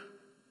said,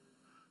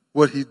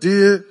 what he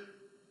did,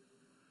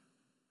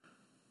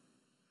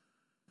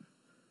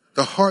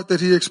 the heart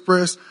that he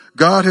expressed.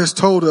 God has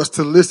told us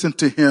to listen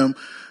to him.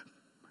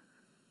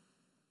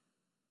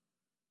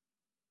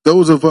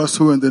 Those of us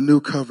who are in the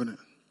new covenant.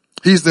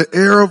 He's the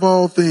heir of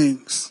all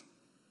things.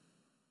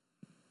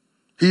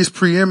 He's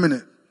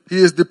preeminent. He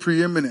is the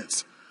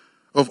preeminence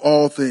of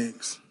all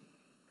things.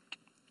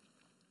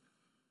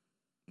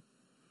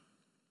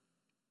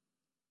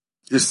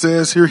 It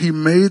says here, he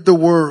made the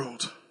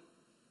world.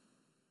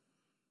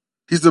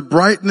 He's the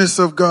brightness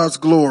of God's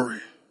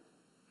glory,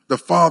 the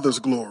Father's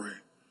glory,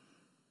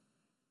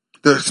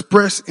 the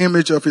express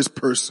image of his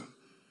person,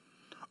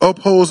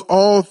 upholds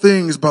all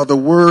things by the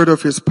word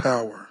of his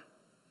power.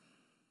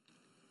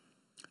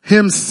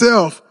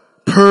 Himself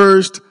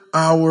purged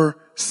our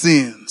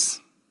sins.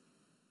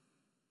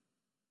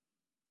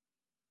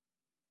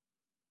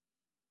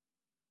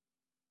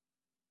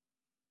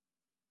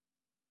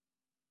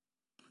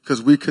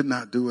 Because we could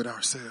not do it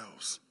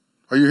ourselves.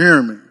 Are you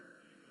hearing me?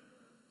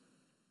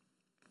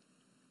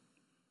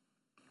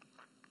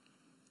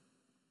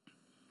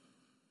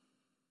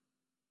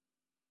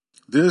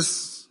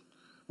 This,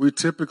 we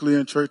typically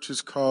in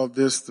churches call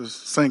this the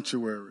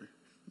sanctuary.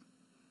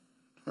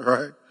 All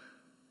right?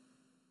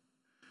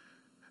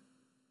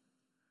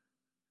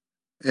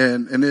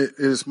 And it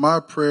is my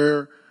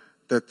prayer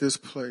that this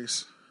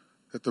place,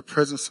 that the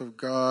presence of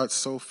God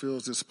so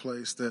fills this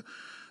place that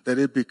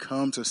it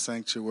becomes a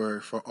sanctuary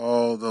for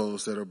all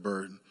those that are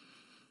burdened,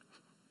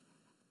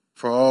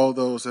 for all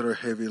those that are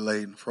heavy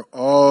laden, for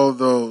all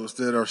those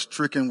that are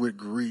stricken with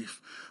grief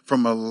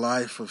from a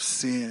life of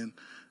sin.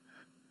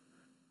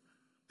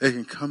 They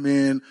can come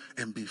in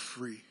and be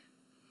free.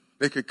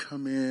 They could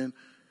come in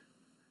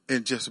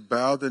and just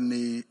bow the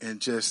knee and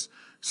just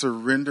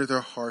surrender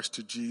their hearts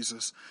to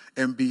Jesus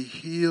and be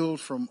healed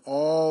from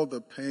all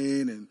the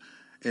pain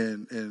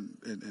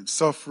and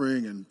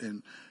suffering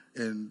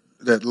and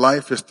that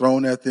life has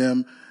thrown at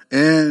them,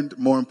 and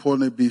more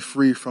importantly, be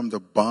free from the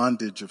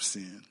bondage of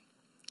sin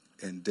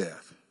and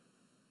death.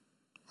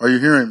 Are you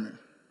hearing me?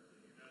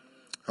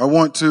 I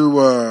want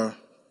to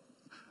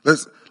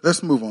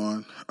let's move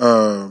on.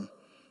 I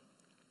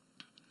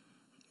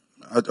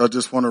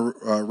just want to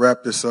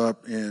wrap this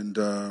up, and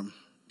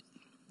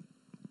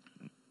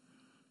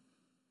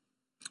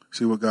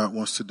see what God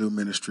wants to do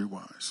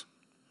ministry-wise.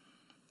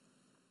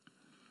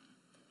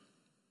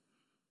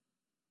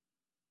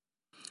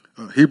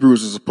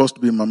 Hebrews is supposed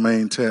to be my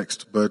main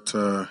text, but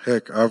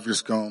heck, I've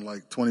just gone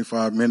like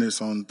 25 minutes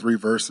on 3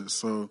 verses.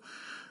 So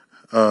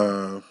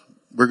we're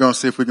going to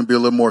see if we can be a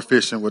little more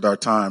efficient with our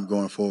time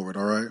going forward,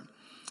 all right?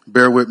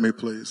 Bear with me,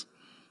 please.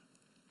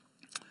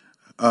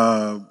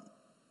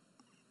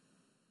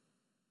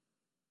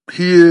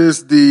 He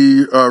is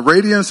the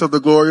radiance of the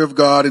glory of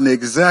God and the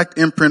exact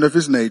imprint of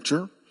his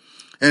nature,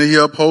 and he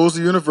upholds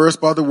the universe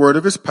by the word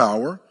of his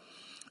power.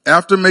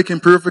 After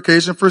making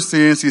purification for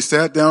sins, he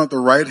sat down at the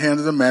right hand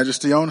of the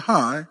Majesty on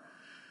high,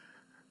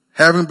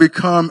 having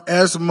become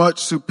as much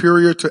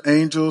superior to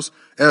angels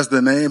as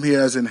the name he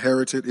has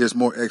inherited is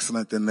more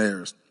excellent than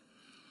theirs.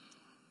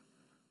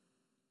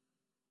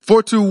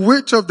 For to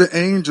which of the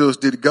angels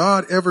did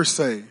God ever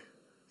say,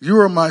 "You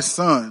are my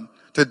son,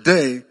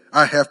 today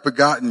I have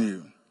begotten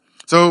you"?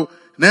 So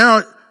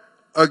now,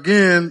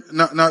 again,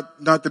 not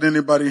that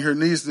anybody here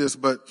needs this,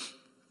 but,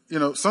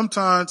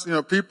 sometimes,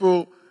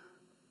 people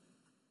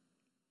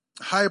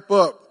hype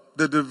up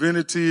the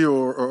divinity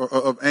or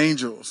of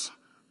angels.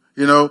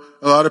 A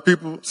lot of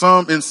people,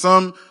 in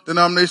some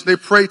denominations, they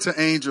pray to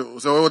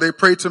angels or they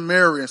pray to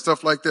Mary and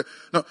stuff like that.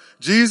 No,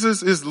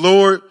 Jesus is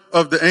Lord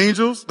of the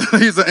angels.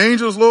 He's the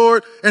angels'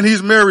 Lord and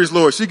he's Mary's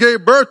Lord. She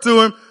gave birth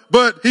to him,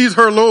 but he's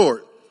her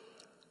Lord.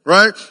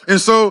 Right? And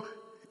so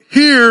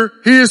here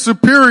he is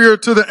superior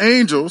to the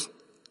angels.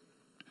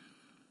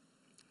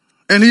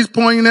 And he's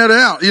pointing that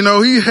out.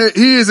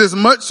 He is as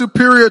much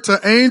superior to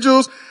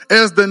angels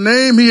as the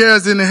name he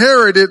has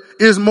inherited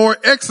is more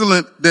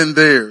excellent than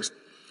theirs.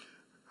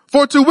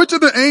 For to which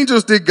of the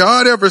angels did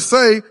God ever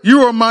say,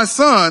 "You are my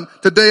son,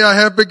 today I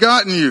have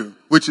begotten you,"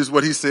 which is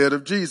what he said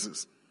of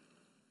Jesus.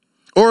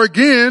 Or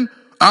again,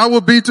 "I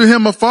will be to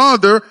him a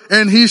father,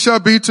 and he shall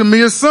be to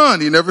me a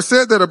son." He never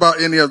said that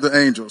about any of the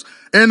angels.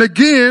 And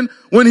again,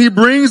 when he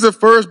brings the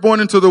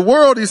firstborn into the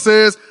world, he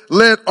says,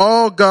 "Let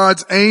all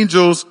God's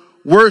angels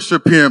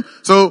worship him."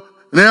 So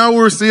now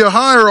we see a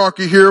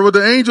hierarchy here where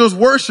the angels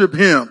worship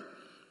him.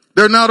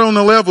 They're not on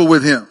the level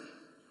with him.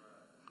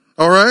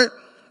 All right?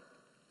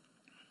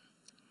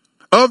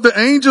 Of the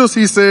angels,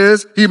 he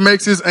says, he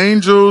makes his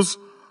angels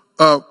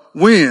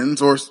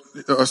winds or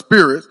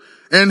spirits,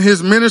 and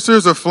his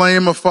ministers a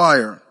flame of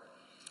fire.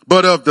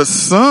 But of the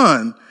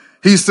Son,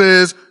 he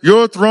says,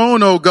 "Your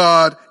throne, O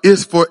God,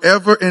 is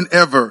forever and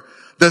ever.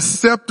 The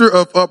scepter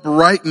of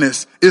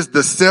uprightness is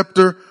the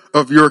scepter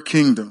of your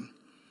kingdom.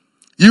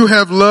 You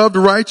have loved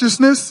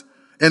righteousness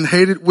and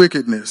hated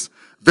wickedness.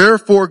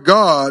 Therefore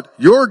God,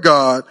 your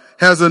God,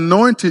 has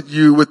anointed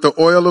you with the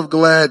oil of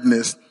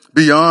gladness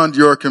beyond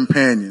your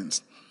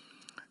companions.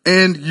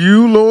 And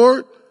you,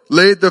 Lord,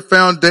 laid the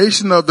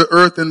foundation of the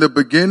earth in the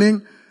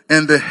beginning,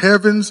 and the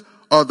heavens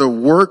are the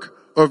work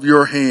of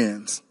your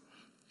hands.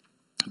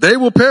 They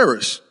will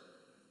perish,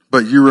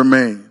 but you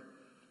remain.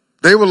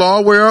 They will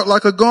all wear out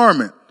like a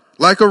garment.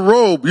 Like a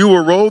robe, you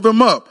will roll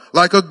them up.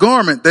 Like a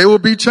garment, they will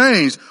be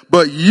changed.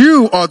 But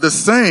you are the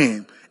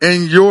same,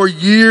 and your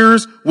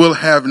years will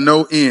have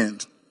no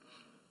end.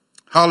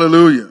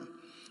 Hallelujah.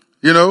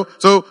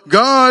 So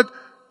God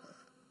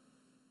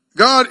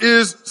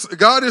is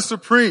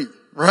supreme,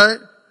 right?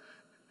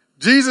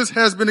 Jesus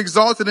has been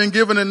exalted and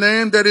given a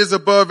name that is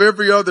above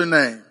every other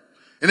name.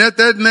 And at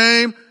that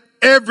name,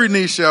 every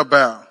knee shall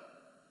bow.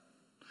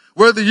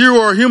 Whether you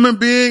are a human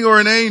being or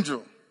an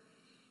angel.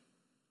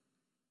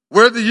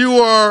 Whether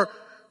you are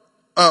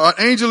an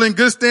angel in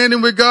good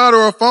standing with God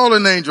or a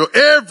fallen angel,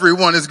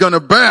 everyone is going to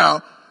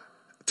bow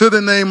to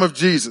the name of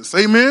Jesus.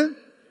 Amen?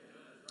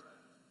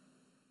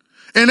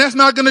 And that's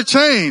not going to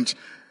change.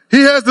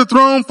 He has the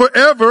throne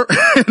forever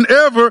and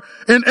ever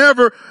and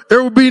ever.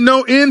 There will be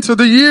no end to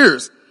the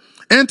years.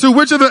 And to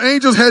which of the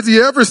angels has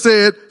he ever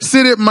said,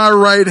 "Sit at my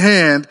right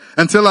hand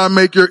until I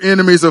make your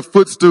enemies a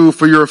footstool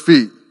for your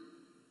feet"?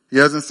 He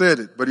hasn't said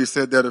it, but he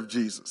said that of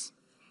Jesus.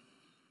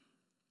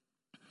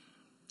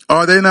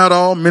 Are they not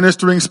all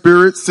ministering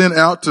spirits sent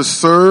out to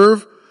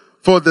serve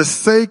for the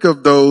sake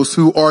of those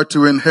who are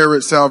to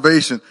inherit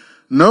salvation?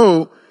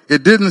 No,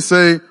 it didn't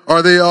say,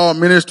 are they all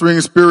ministering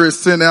spirits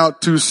sent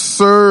out to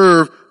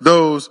serve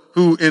those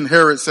who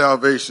inherit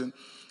salvation?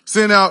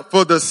 Sent out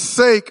for the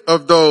sake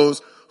of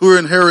those who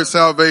inherit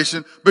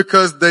salvation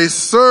because they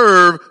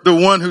serve the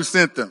one who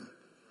sent them.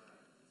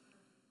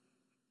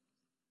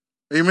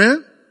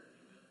 Amen?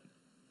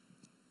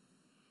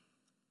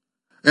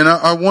 And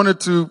I wanted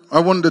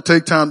to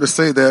take time to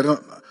say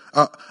that.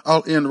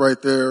 I'll end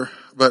right there,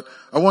 but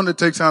I wanted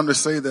to take time to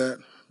say that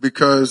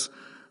because,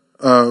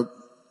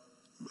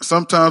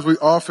 sometimes we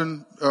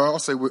often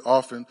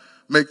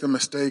make the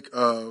mistake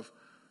of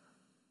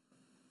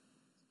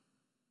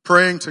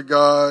praying to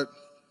God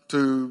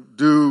to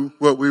do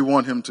what we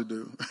want him to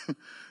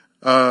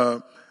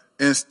do.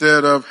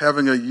 Instead of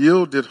having a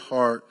yielded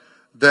heart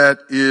that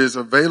is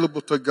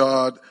available to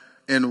God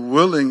and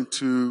willing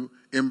to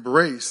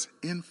embrace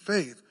in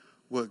faith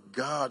what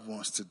God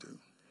wants to do,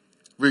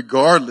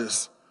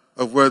 regardless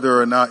of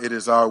whether or not it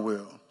is our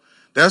will.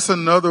 That's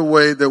another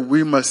way that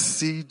we must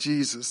see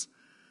Jesus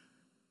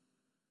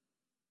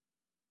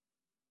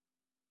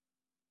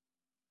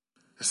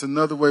It's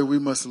another way we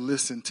must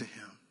listen to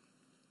him,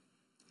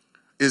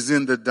 is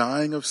in the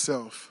dying of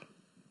self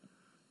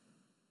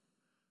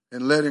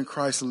and letting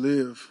Christ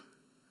live.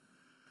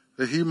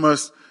 That he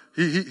must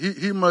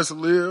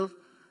live.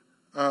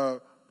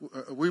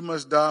 We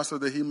must die so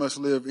that he must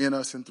live in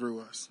us and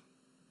through us.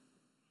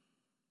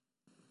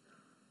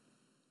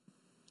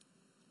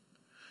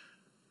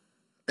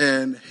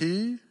 And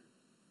he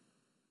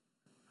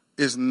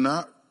is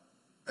not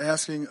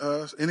asking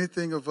us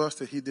anything of us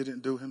that he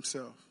didn't do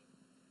himself.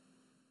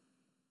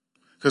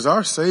 Because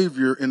our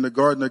Savior in the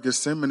Garden of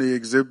Gethsemane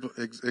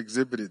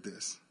exhibited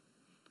this.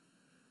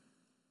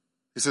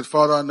 He said,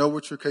 Father, I know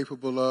what you're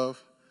capable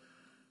of.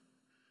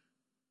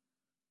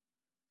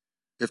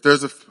 If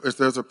there's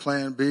a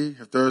plan B,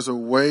 if there's a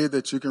way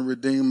that you can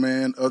redeem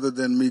man other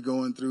than me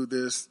going through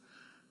this,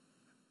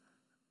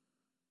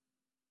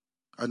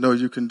 I know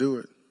you can do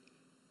it.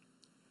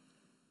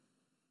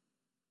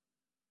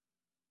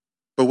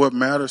 But what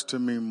matters to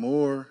me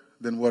more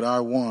than what I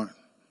want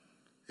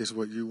is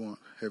what you want,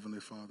 Heavenly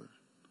Father.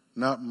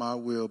 Not my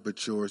will,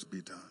 but yours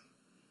be done.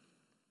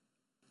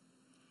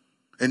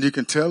 And you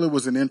can tell it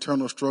was an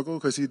internal struggle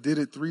because he did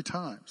it 3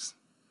 times.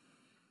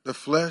 The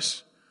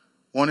flesh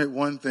wanted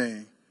one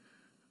thing,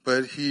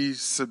 but he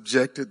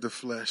subjected the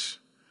flesh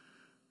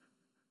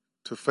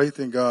to faith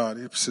in God.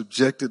 He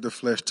subjected the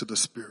flesh to the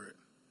Spirit.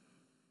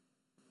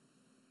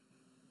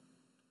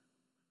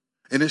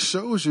 And it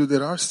shows you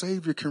that our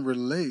Savior can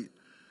relate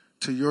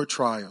to your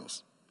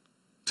trials,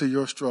 to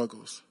your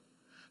struggles,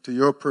 to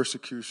your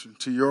persecution,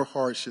 to your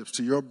hardships,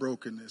 to your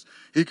brokenness.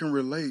 He can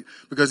relate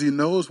because he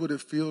knows what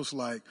it feels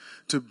like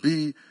to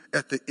be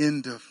at the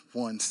end of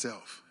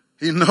oneself.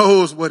 He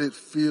knows what it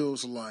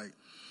feels like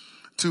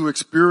to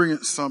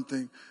experience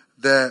something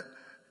that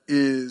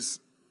is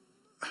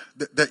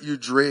that you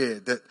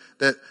dread,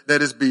 that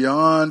is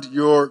beyond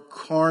your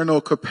carnal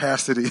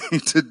capacity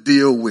to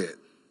deal with,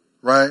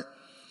 right?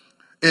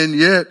 And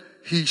yet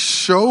he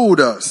showed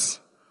us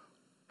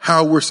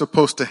how we're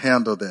supposed to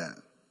handle that.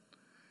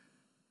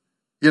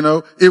 You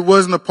know, it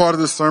wasn't a part of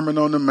the Sermon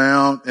on the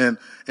Mount,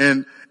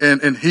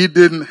 and he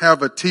didn't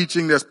have a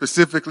teaching that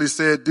specifically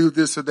said do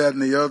this or that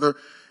and the other.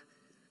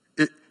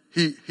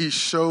 He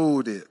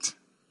showed it,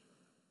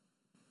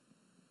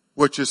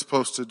 what you're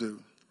supposed to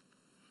do.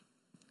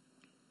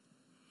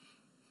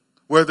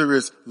 Whether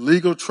it's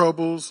legal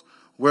troubles,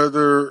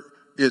 whether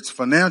it's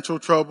financial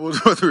troubles,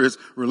 whether it's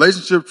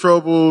relationship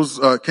troubles,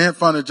 can't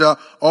find a job,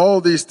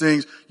 all these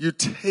things, you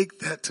take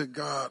that to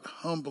God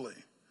humbly.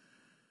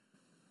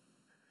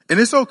 And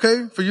it's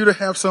okay for you to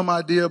have some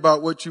idea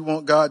about what you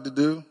want God to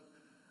do.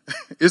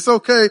 It's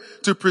okay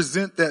to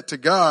present that to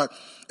God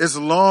as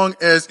long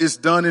as it's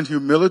done in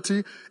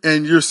humility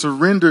and you're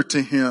surrendered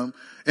to him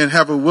and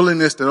have a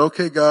willingness that,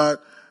 okay, God,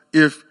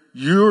 if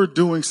you're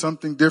doing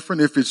something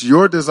different, if it's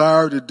your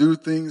desire to do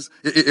things,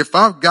 if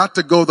I've got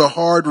to go the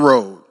hard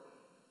road,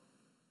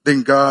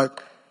 then God,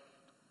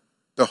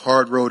 the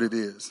hard road it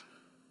is.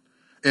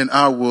 And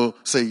I will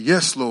say,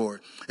 yes, Lord.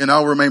 And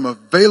I'll remain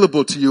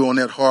available to you on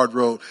that hard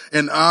road.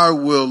 And I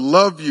will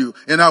love you.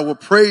 And I will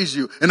praise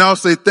you. And I'll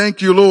say,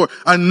 thank you, Lord.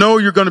 I know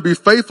you're going to be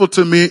faithful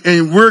to me.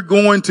 And we're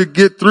going to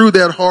get through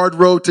that hard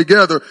road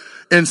together.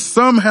 And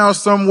somehow,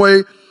 some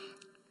way,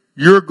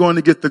 you're going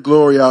to get the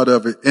glory out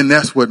of it. And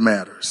that's what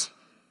matters.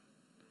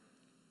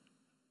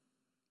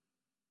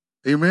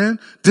 Amen.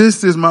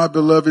 This is my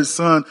beloved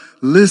son.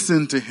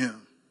 Listen to him.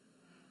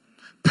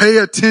 Pay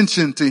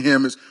attention to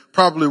him is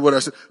probably what I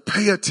said.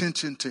 Pay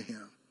attention to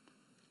him.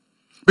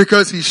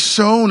 Because he's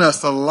shown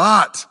us a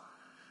lot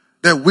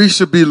that we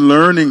should be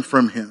learning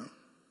from him.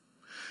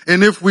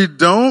 And if we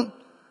don't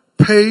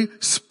pay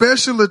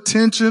special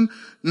attention,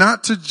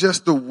 not to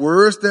just the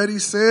words that he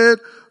said,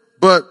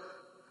 but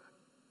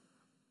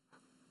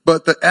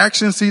the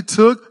actions he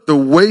took, the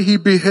way he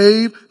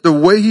behaved, the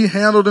way he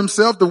handled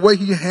himself, the way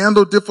he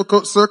handled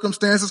difficult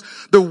circumstances,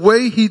 the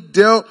way he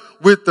dealt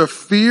with the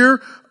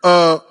fear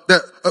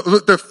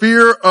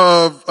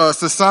of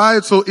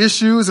societal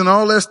issues and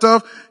all that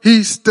stuff,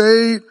 he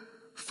stayed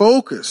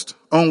focused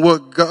on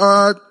what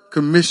God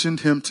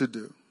commissioned him to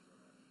do.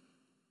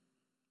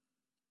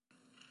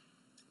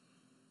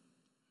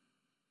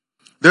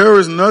 There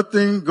is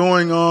nothing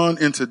going on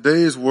in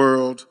today's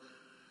world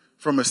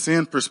from a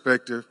sin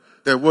perspective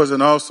that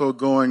wasn't also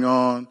going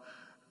on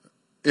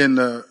in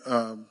the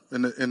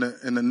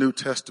New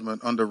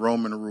Testament under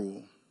Roman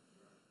rule.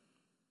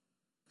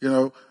 You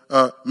know,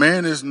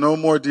 man is no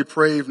more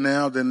depraved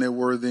now than they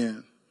were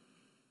then.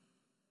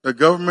 The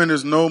government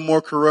is no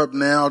more corrupt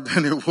now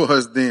than it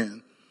was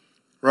then,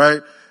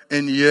 right?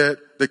 And yet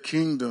the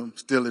kingdom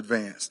still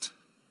advanced.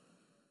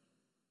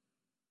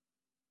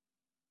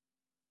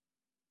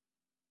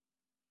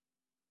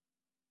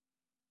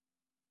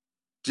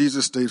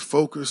 Jesus stayed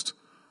focused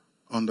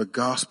on the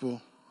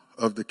gospel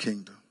of the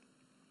kingdom.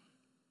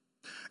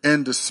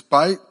 And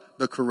despite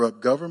the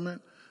corrupt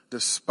government,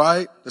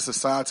 despite the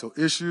societal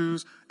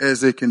issues, as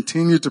they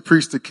continued to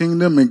preach the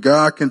kingdom and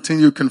God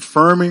continued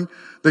confirming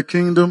the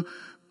kingdom,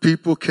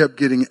 people kept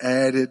getting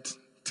added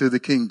to the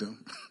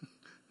kingdom.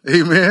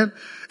 Amen.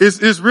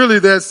 It's really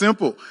that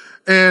simple.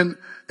 And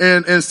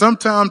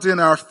sometimes in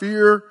our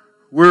fear,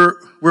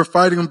 we're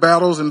fighting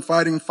battles and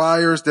fighting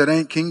fires that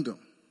ain't kingdom.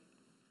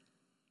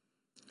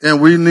 And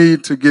we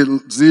need to get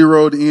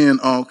zeroed in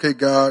on, okay,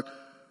 God,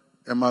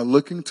 am I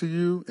looking to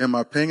you? Am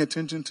I paying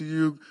attention to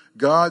you?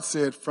 God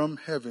said from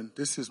heaven,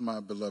 this is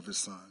my beloved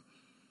son.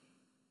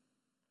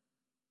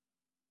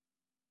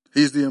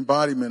 He's the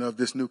embodiment of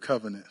this new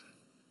covenant.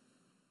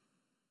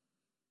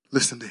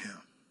 Listen to him.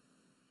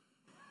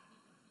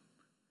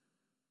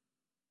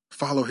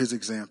 Follow his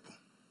example.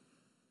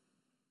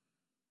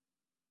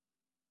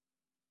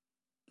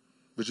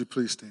 Would you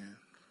please stand?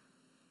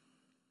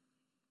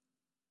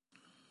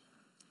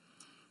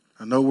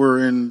 I know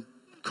we're in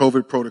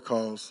COVID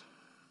protocols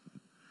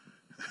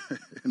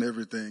and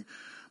everything,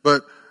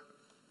 but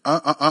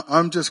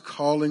I'm just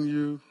calling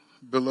you,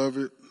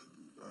 beloved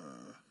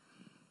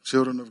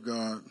children of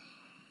God.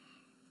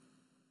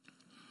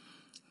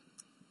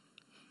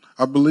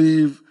 I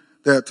believe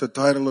that the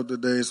title of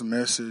today's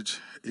message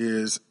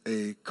is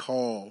a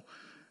call,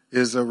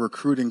 is a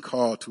recruiting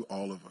call to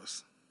all of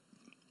us.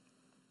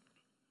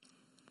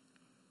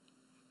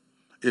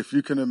 If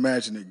you can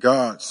imagine it,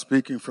 God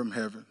speaking from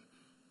heaven,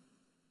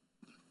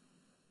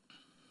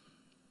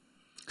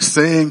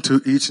 saying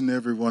to each and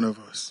every one of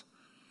us,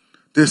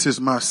 this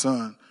is my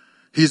son.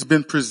 He's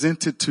been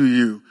presented to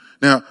you.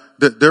 Now,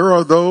 there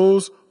are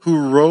those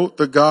who wrote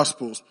the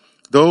Gospels,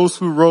 those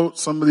who wrote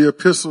some of the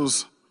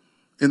epistles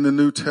in the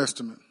New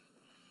Testament,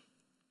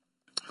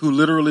 who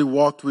literally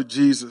walked with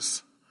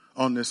Jesus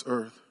on this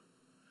earth.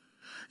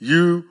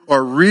 You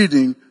are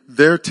reading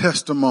their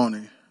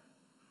testimony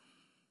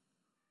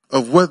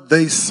of what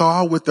they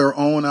saw with their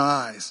own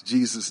eyes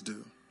Jesus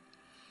do.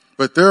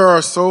 But there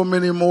are so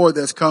many more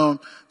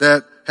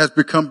that has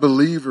become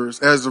believers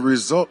as a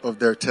result of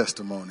their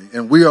testimony.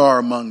 And we are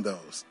among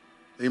those.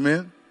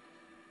 Amen.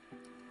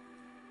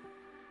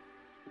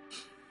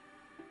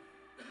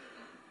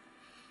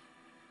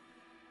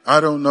 I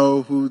don't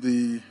know who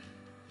the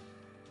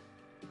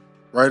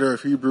writer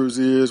of Hebrews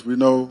is. We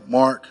know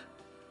Mark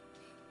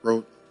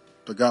wrote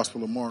the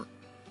Gospel of Mark.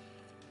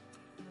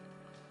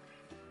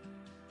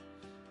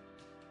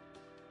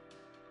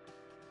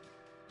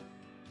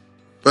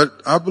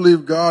 But I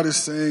believe God is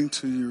saying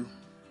to you,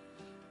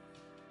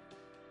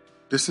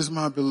 this is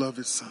my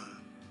beloved son.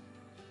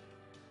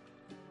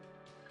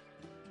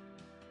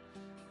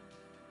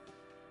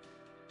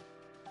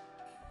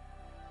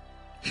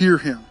 Hear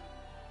him.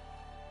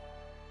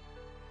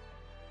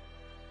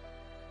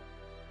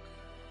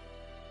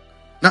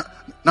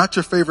 Not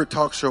your favorite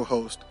talk show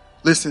host.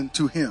 Listen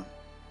to him.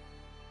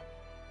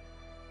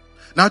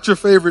 Not your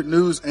favorite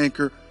news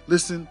anchor.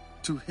 Listen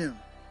to him.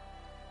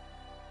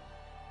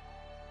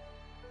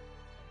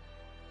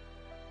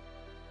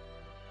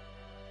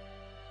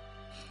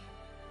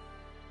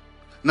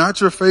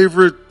 Not your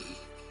favorite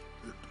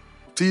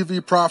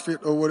TV prophet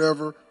or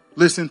whatever.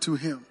 Listen to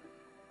him.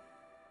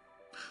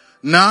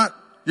 Not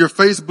your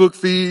Facebook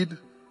feed.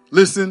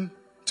 Listen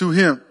to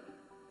him.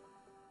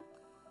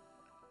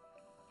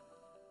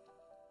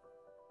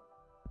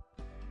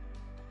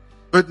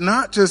 But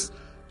not just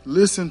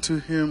listen to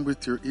him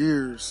with your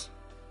ears.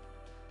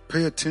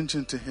 Pay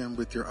attention to him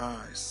with your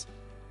eyes.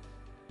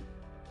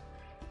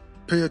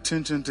 Pay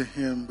attention to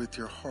him with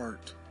your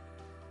heart.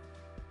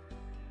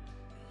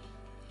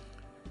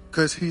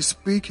 Because he's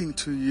speaking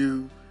to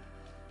you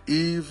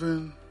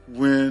even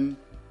when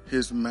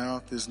his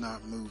mouth is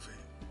not moving.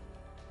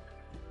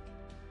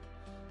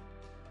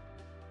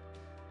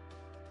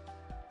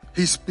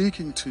 He's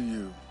speaking to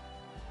you.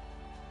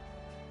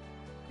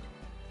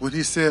 When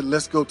he said,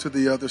 let's go to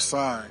the other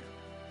side,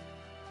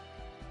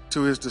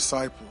 to his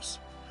disciples.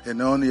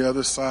 And on the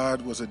other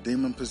side was a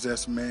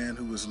demon-possessed man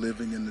who was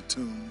living in the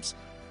tombs.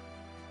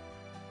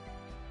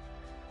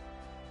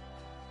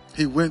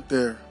 He went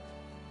there,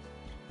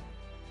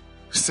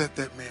 set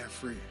that man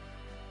free,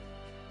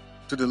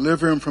 to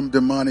deliver him from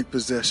demonic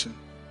possession.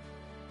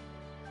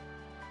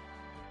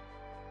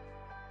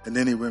 And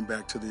then he went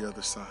back to the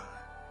other side.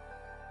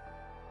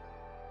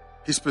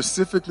 He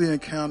specifically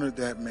encountered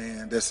that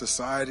man that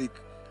society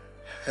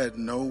had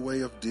no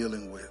way of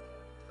dealing with.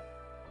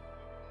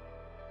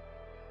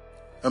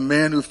 A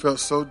man who felt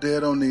so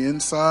dead on the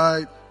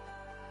inside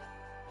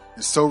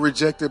and so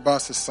rejected by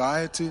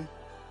society,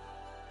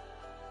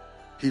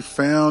 he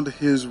found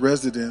his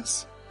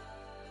residence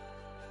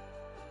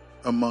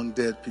among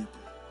dead people.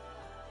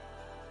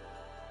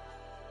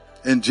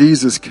 And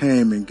Jesus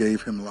came and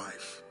gave him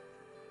life.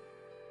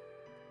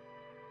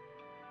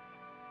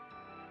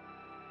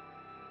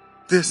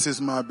 This is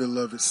my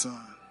beloved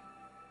son.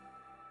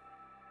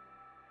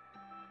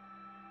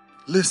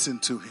 Listen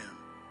to him.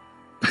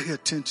 Pay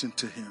attention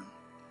to him.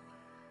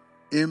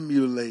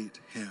 Emulate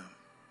him.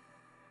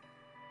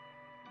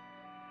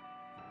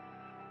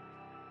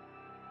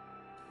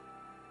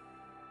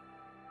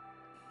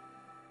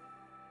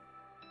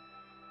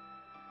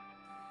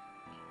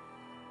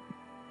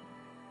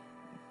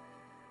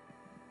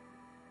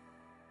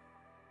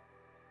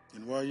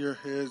 And while your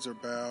heads are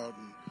bowed,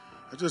 and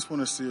I just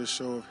want to see a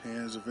show of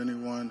hands of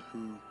anyone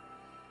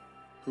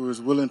who is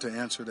willing to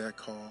answer that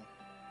call.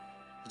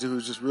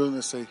 who's just willing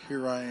to say,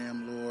 here I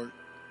am, Lord.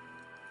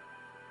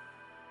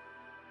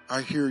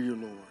 I hear you,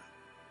 Lord.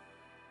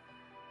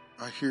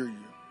 I hear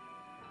you.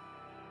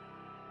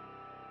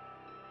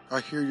 I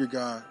hear you,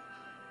 God.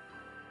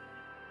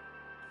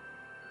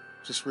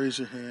 Just raise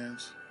your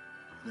hands,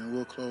 and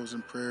we'll close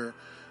in prayer.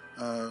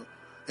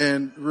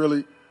 And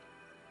really,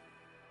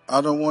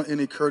 I don't want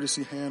any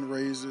courtesy hand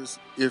raises.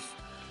 If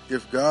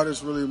God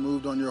has really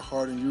moved on your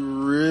heart and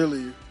you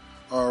really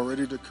are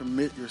ready to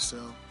commit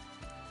yourself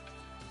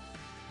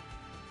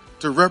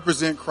to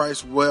represent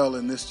Christ well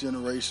in this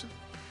generation,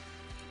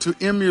 to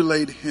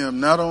emulate him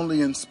not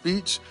only in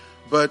speech,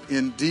 but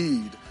in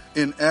deed,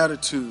 in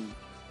attitude,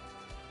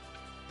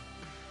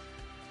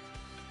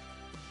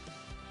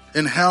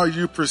 in how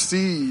you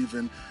perceive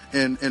and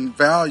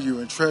value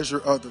and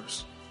treasure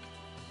others.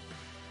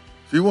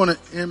 If you want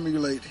to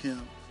emulate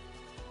him,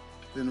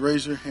 then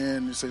raise your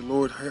hand and say,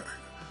 Lord,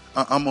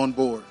 I'm on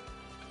board.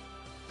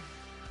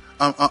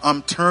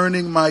 I'm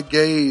turning my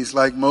gaze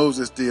like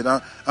Moses did.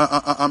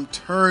 I'm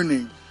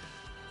turning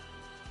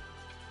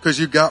because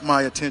you got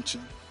my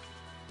attention.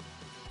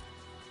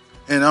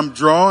 And I'm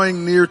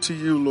drawing near to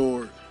you,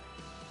 Lord,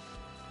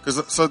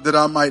 so that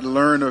I might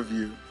learn of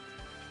you.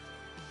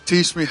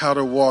 Teach me how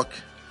to walk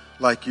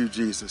like you,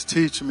 Jesus.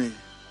 Teach me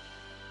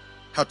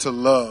how to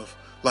love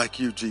like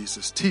you,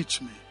 Jesus. Teach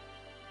me.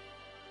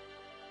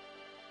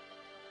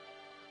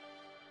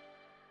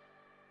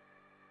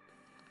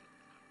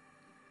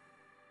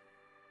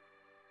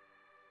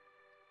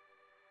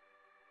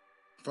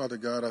 Father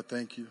God, I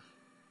thank you.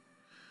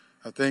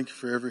 I thank you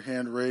for every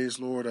hand raised,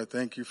 Lord. I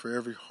thank you for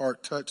every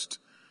heart touched.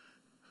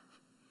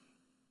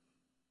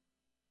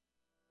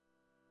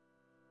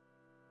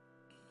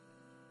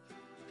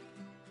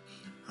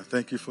 I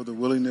thank you for the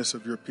willingness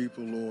of your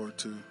people, Lord,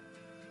 to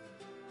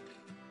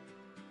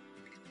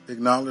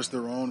acknowledge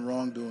their own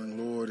wrongdoing,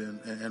 Lord,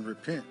 and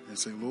repent and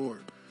say,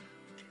 Lord,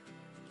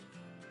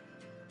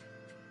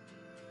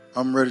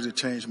 I'm ready to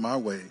change my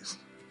ways.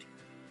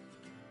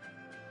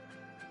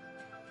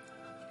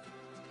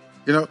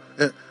 You know,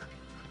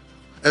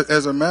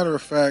 as a matter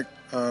of fact,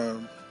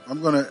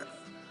 I'm going to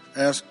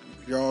ask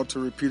y'all to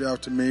repeat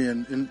after me,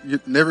 and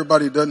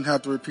everybody doesn't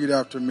have to repeat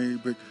after me,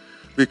 but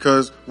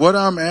because what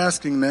I'm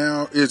asking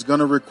now is going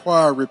to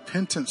require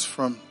repentance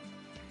from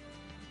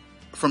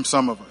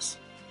some of us,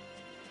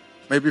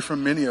 maybe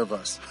from many of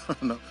us.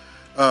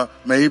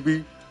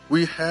 Maybe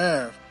we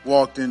have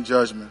walked in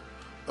judgment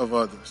of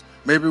others.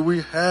 Maybe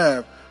we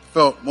have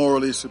felt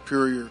morally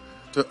superior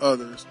to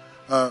others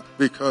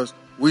because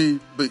we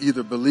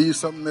either believe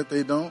something that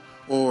they don't,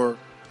 or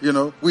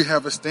we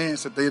have a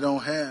stance that they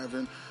don't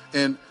have,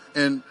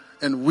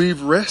 and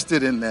we've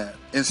rested in that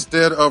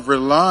instead of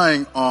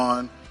relying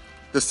on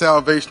the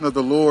salvation of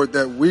the Lord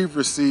that we've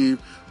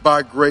received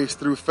by grace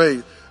through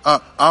faith.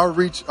 Our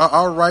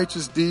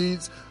righteous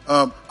deeds,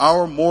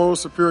 our moral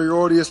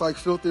superiority is like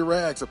filthy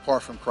rags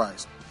apart from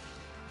Christ.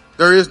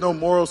 There is no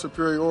moral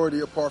superiority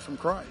apart from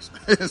Christ.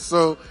 And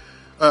so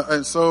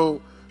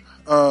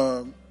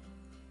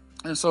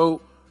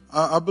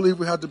I believe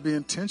we have to be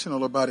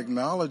intentional about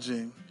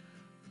acknowledging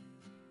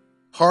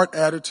heart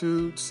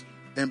attitudes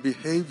and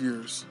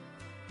behaviors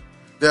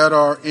that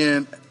are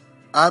in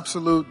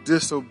absolute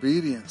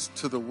disobedience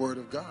to the Word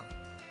of God.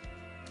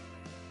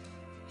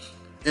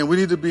 And we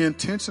need to be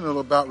intentional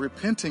about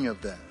repenting of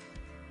that.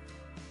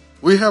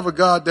 We have a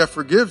God that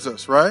forgives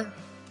us, right?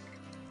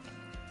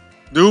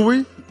 Do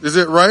we? Is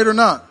it right or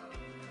not?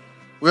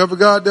 We have a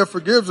God that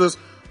forgives us,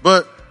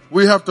 but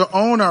we have to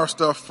own our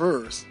stuff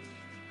first.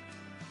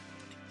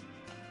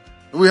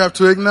 We have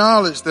to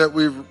acknowledge that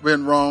we've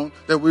been wrong,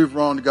 that we've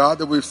wronged God,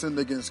 that we've sinned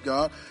against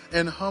God,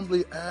 and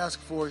humbly ask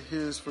for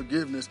his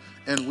forgiveness,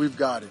 and we've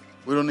got it.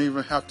 We don't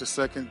even have to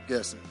second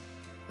guess it,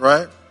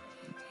 right?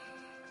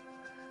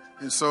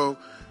 And so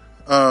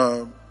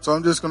I'm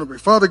just going to pray.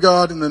 Father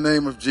God, in the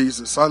name of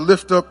Jesus, I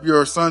lift up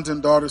your sons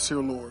and daughters here,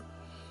 Lord,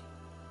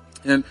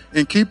 and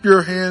keep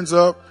your hands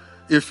up.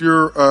 I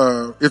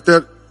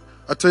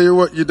tell you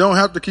what, you don't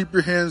have to keep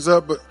your hands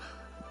up,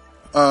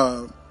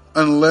 but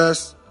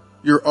unless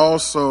you're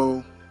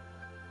also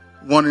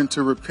wanting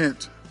to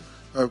repent.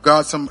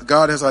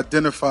 God has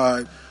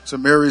identified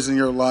some areas in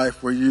your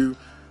life where you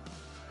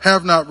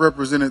have not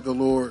represented the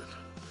Lord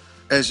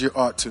as you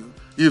ought to.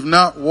 You've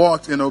not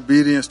walked in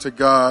obedience to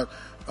God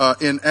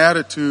in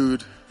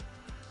attitude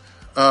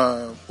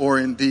or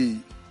in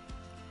deed.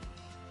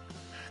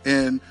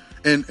 And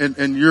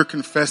you're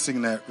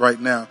confessing that right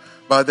now.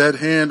 By that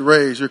hand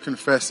raised, you're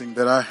confessing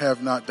that I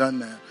have not done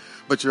that.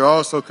 But you're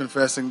also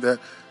confessing that,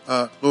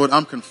 Lord,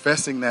 I'm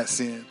confessing that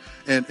sin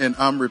and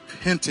I'm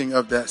repenting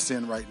of that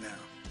sin right now.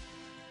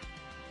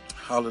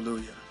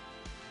 Hallelujah.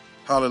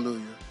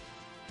 Hallelujah.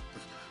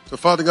 So,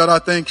 Father God, I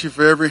thank you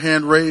for every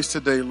hand raised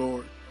today,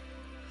 Lord.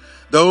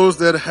 Those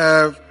that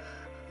have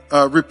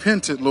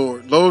repented,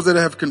 Lord. Those that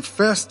have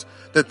confessed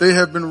that they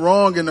have been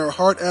wrong in their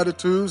heart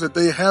attitudes, that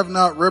they have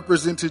not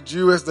represented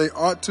you as they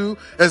ought to,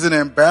 as an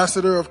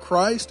ambassador of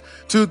Christ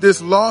to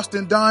this lost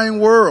and dying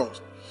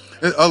world.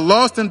 A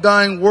lost and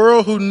dying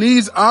world who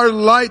needs our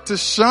light to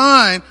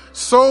shine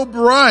so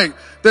bright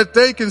that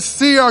they can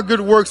see our good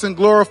works and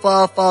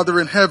glorify our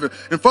Father in heaven.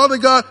 And Father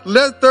God,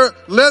 let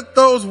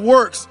those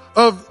works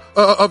of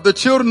the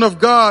children of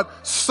God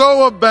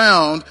so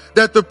abound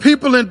that the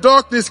people in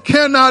darkness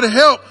cannot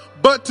help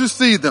but to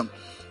see them.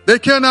 They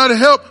cannot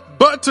help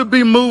but to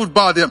be moved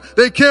by them.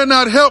 They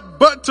cannot help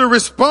but to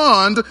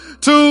respond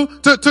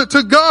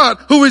to God,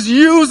 who is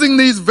using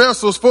these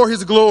vessels for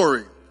his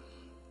glory.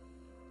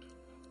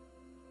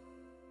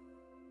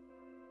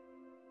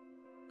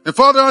 And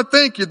Father, I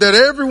thank you that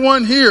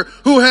everyone here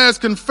who has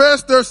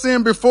confessed their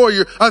sin before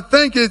you, I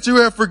thank you that you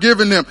have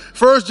forgiven them.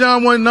 1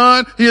 John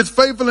 1:9, he is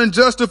faithful and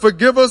just to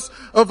forgive us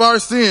of our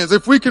sins.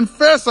 If we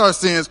confess our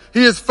sins,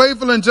 he is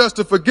faithful and just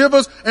to forgive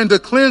us and to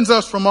cleanse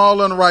us from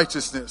all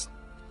unrighteousness.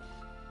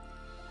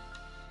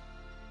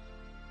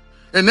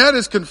 And that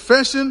is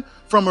confession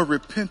from a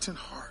repentant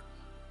heart.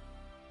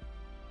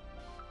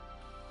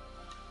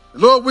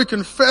 Lord, we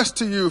confess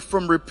to you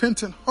from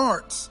repentant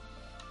hearts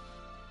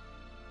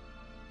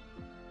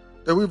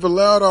that we've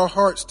allowed our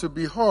hearts to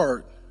be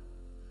hard.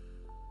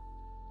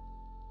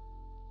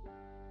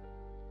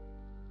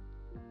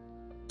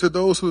 To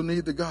those who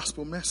need the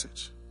gospel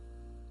message.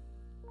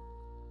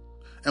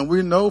 And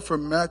we know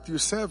from Matthew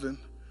 7,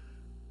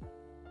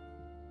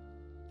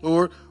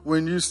 Lord,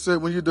 when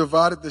you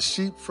divided the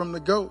sheep from the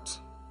goats,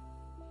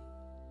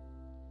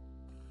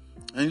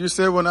 and you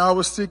said, when I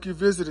was sick, you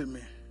visited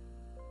me.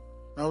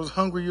 When I was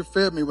hungry, you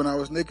fed me. When I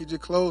was naked, you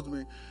clothed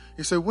me.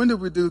 He said, when did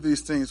we do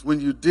these things? When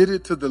you did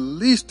it to the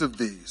least of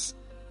these,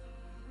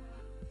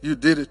 you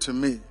did it to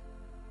me.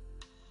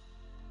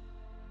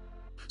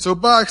 So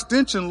by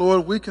extension,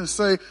 Lord, we can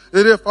say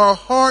that if our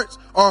hearts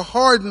are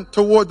hardened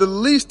toward the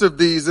least of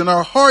these, then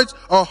our hearts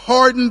are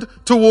hardened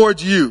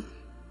towards you.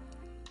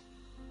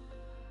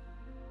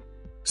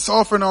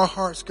 Soften our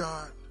hearts,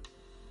 God.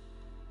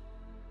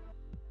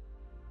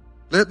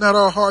 Let not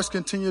our hearts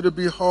continue to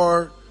be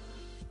hard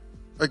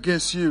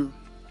against you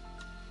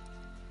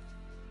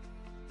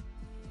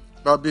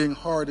by being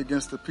hard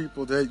against the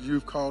people that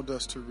you've called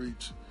us to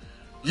reach.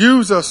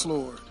 Use us,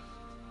 Lord.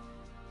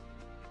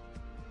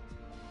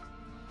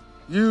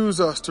 Use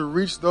us to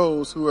reach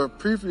those who have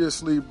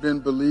previously been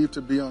believed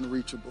to be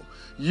unreachable.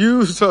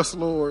 Use us,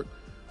 Lord,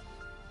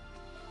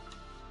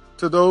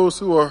 to those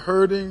who are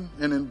hurting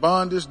and in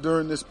bondage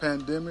during this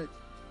pandemic.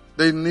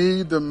 They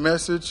need the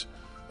message,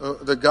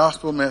 the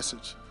gospel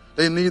message.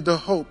 They need the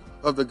hope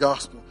of the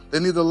gospel.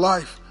 They need the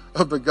life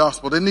of the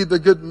gospel. They need the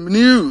good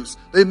news.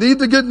 They need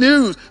the good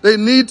news. They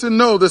need to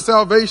know the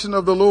salvation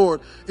of the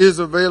Lord is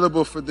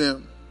available for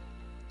them.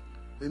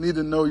 They need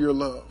to know your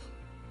love.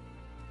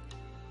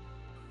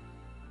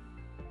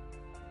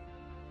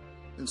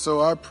 And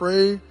so I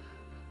pray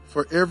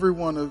for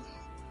everyone,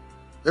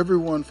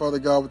 Father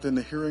God, within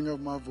the hearing of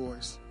my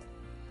voice.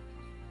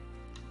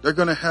 They're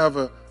going to have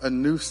a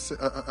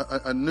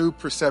new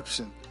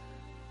perception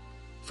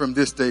from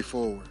this day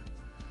forward.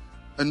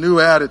 A new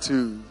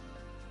attitude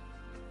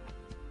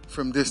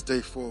from this day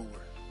forward.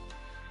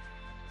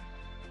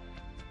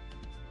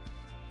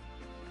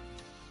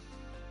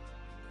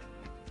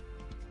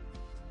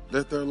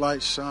 Let their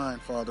light shine,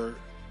 Father,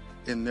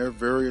 in their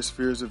various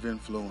spheres of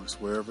influence,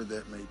 wherever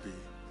that may be.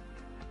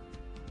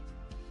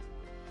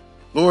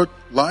 Lord,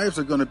 lives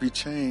are going to be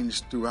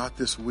changed throughout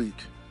this week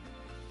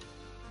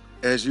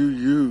as you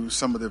use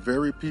some of the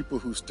very people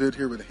who stood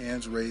here with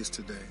hands raised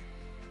today.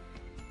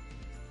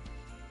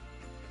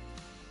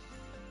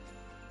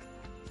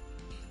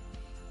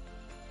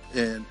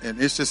 And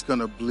it's just going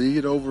to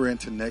bleed over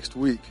into next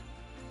week.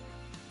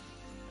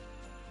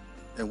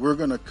 And we're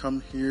going to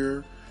come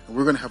here and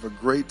we're going to have a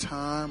great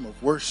time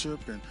of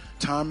worship and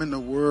time in the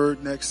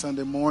Word next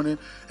Sunday morning.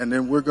 And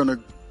then we're going to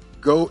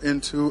go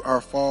into our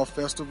fall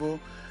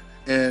festival.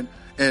 And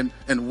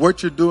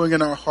what you're doing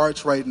in our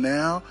hearts right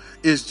now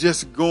is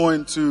just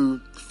going to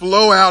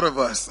flow out of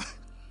us,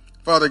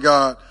 Father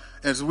God,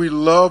 as we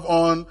love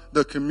on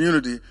the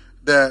community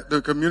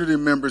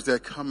members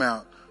that come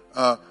out.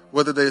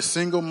 Whether they're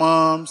single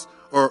moms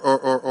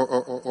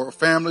or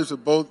families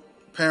with both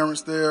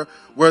parents there,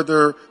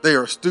 whether they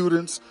are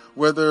students,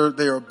 whether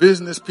they are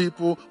business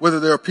people,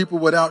 whether they are people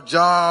without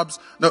jobs.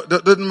 No, it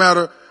doesn't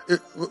matter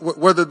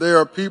whether they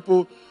are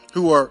people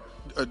who are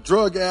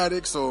drug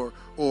addicts or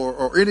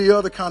any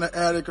other kind of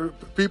addict, or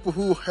people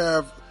who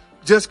have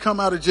just come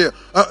out of jail.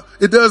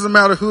 It doesn't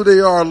matter who they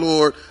are,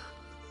 Lord.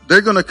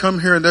 They're going to come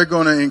here and they're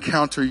going to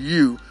encounter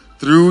you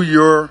through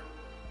your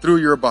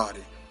body.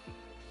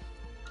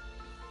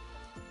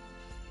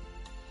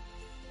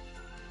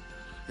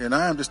 And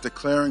I am just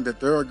declaring that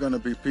there are going to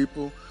be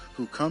people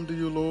who come to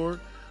you, Lord,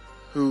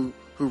 who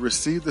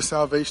receive the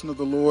salvation of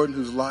the Lord and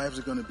whose lives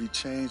are going to be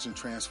changed and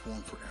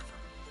transformed forever.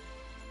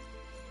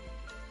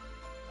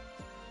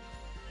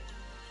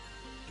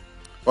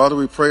 Father,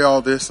 we pray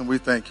all this and we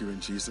thank you in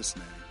Jesus'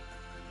 name.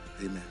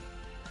 Amen.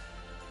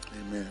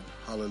 Amen.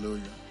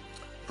 Hallelujah.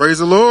 Praise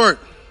the Lord.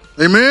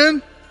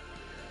 Amen.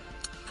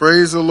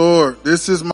 Praise the Lord. This is my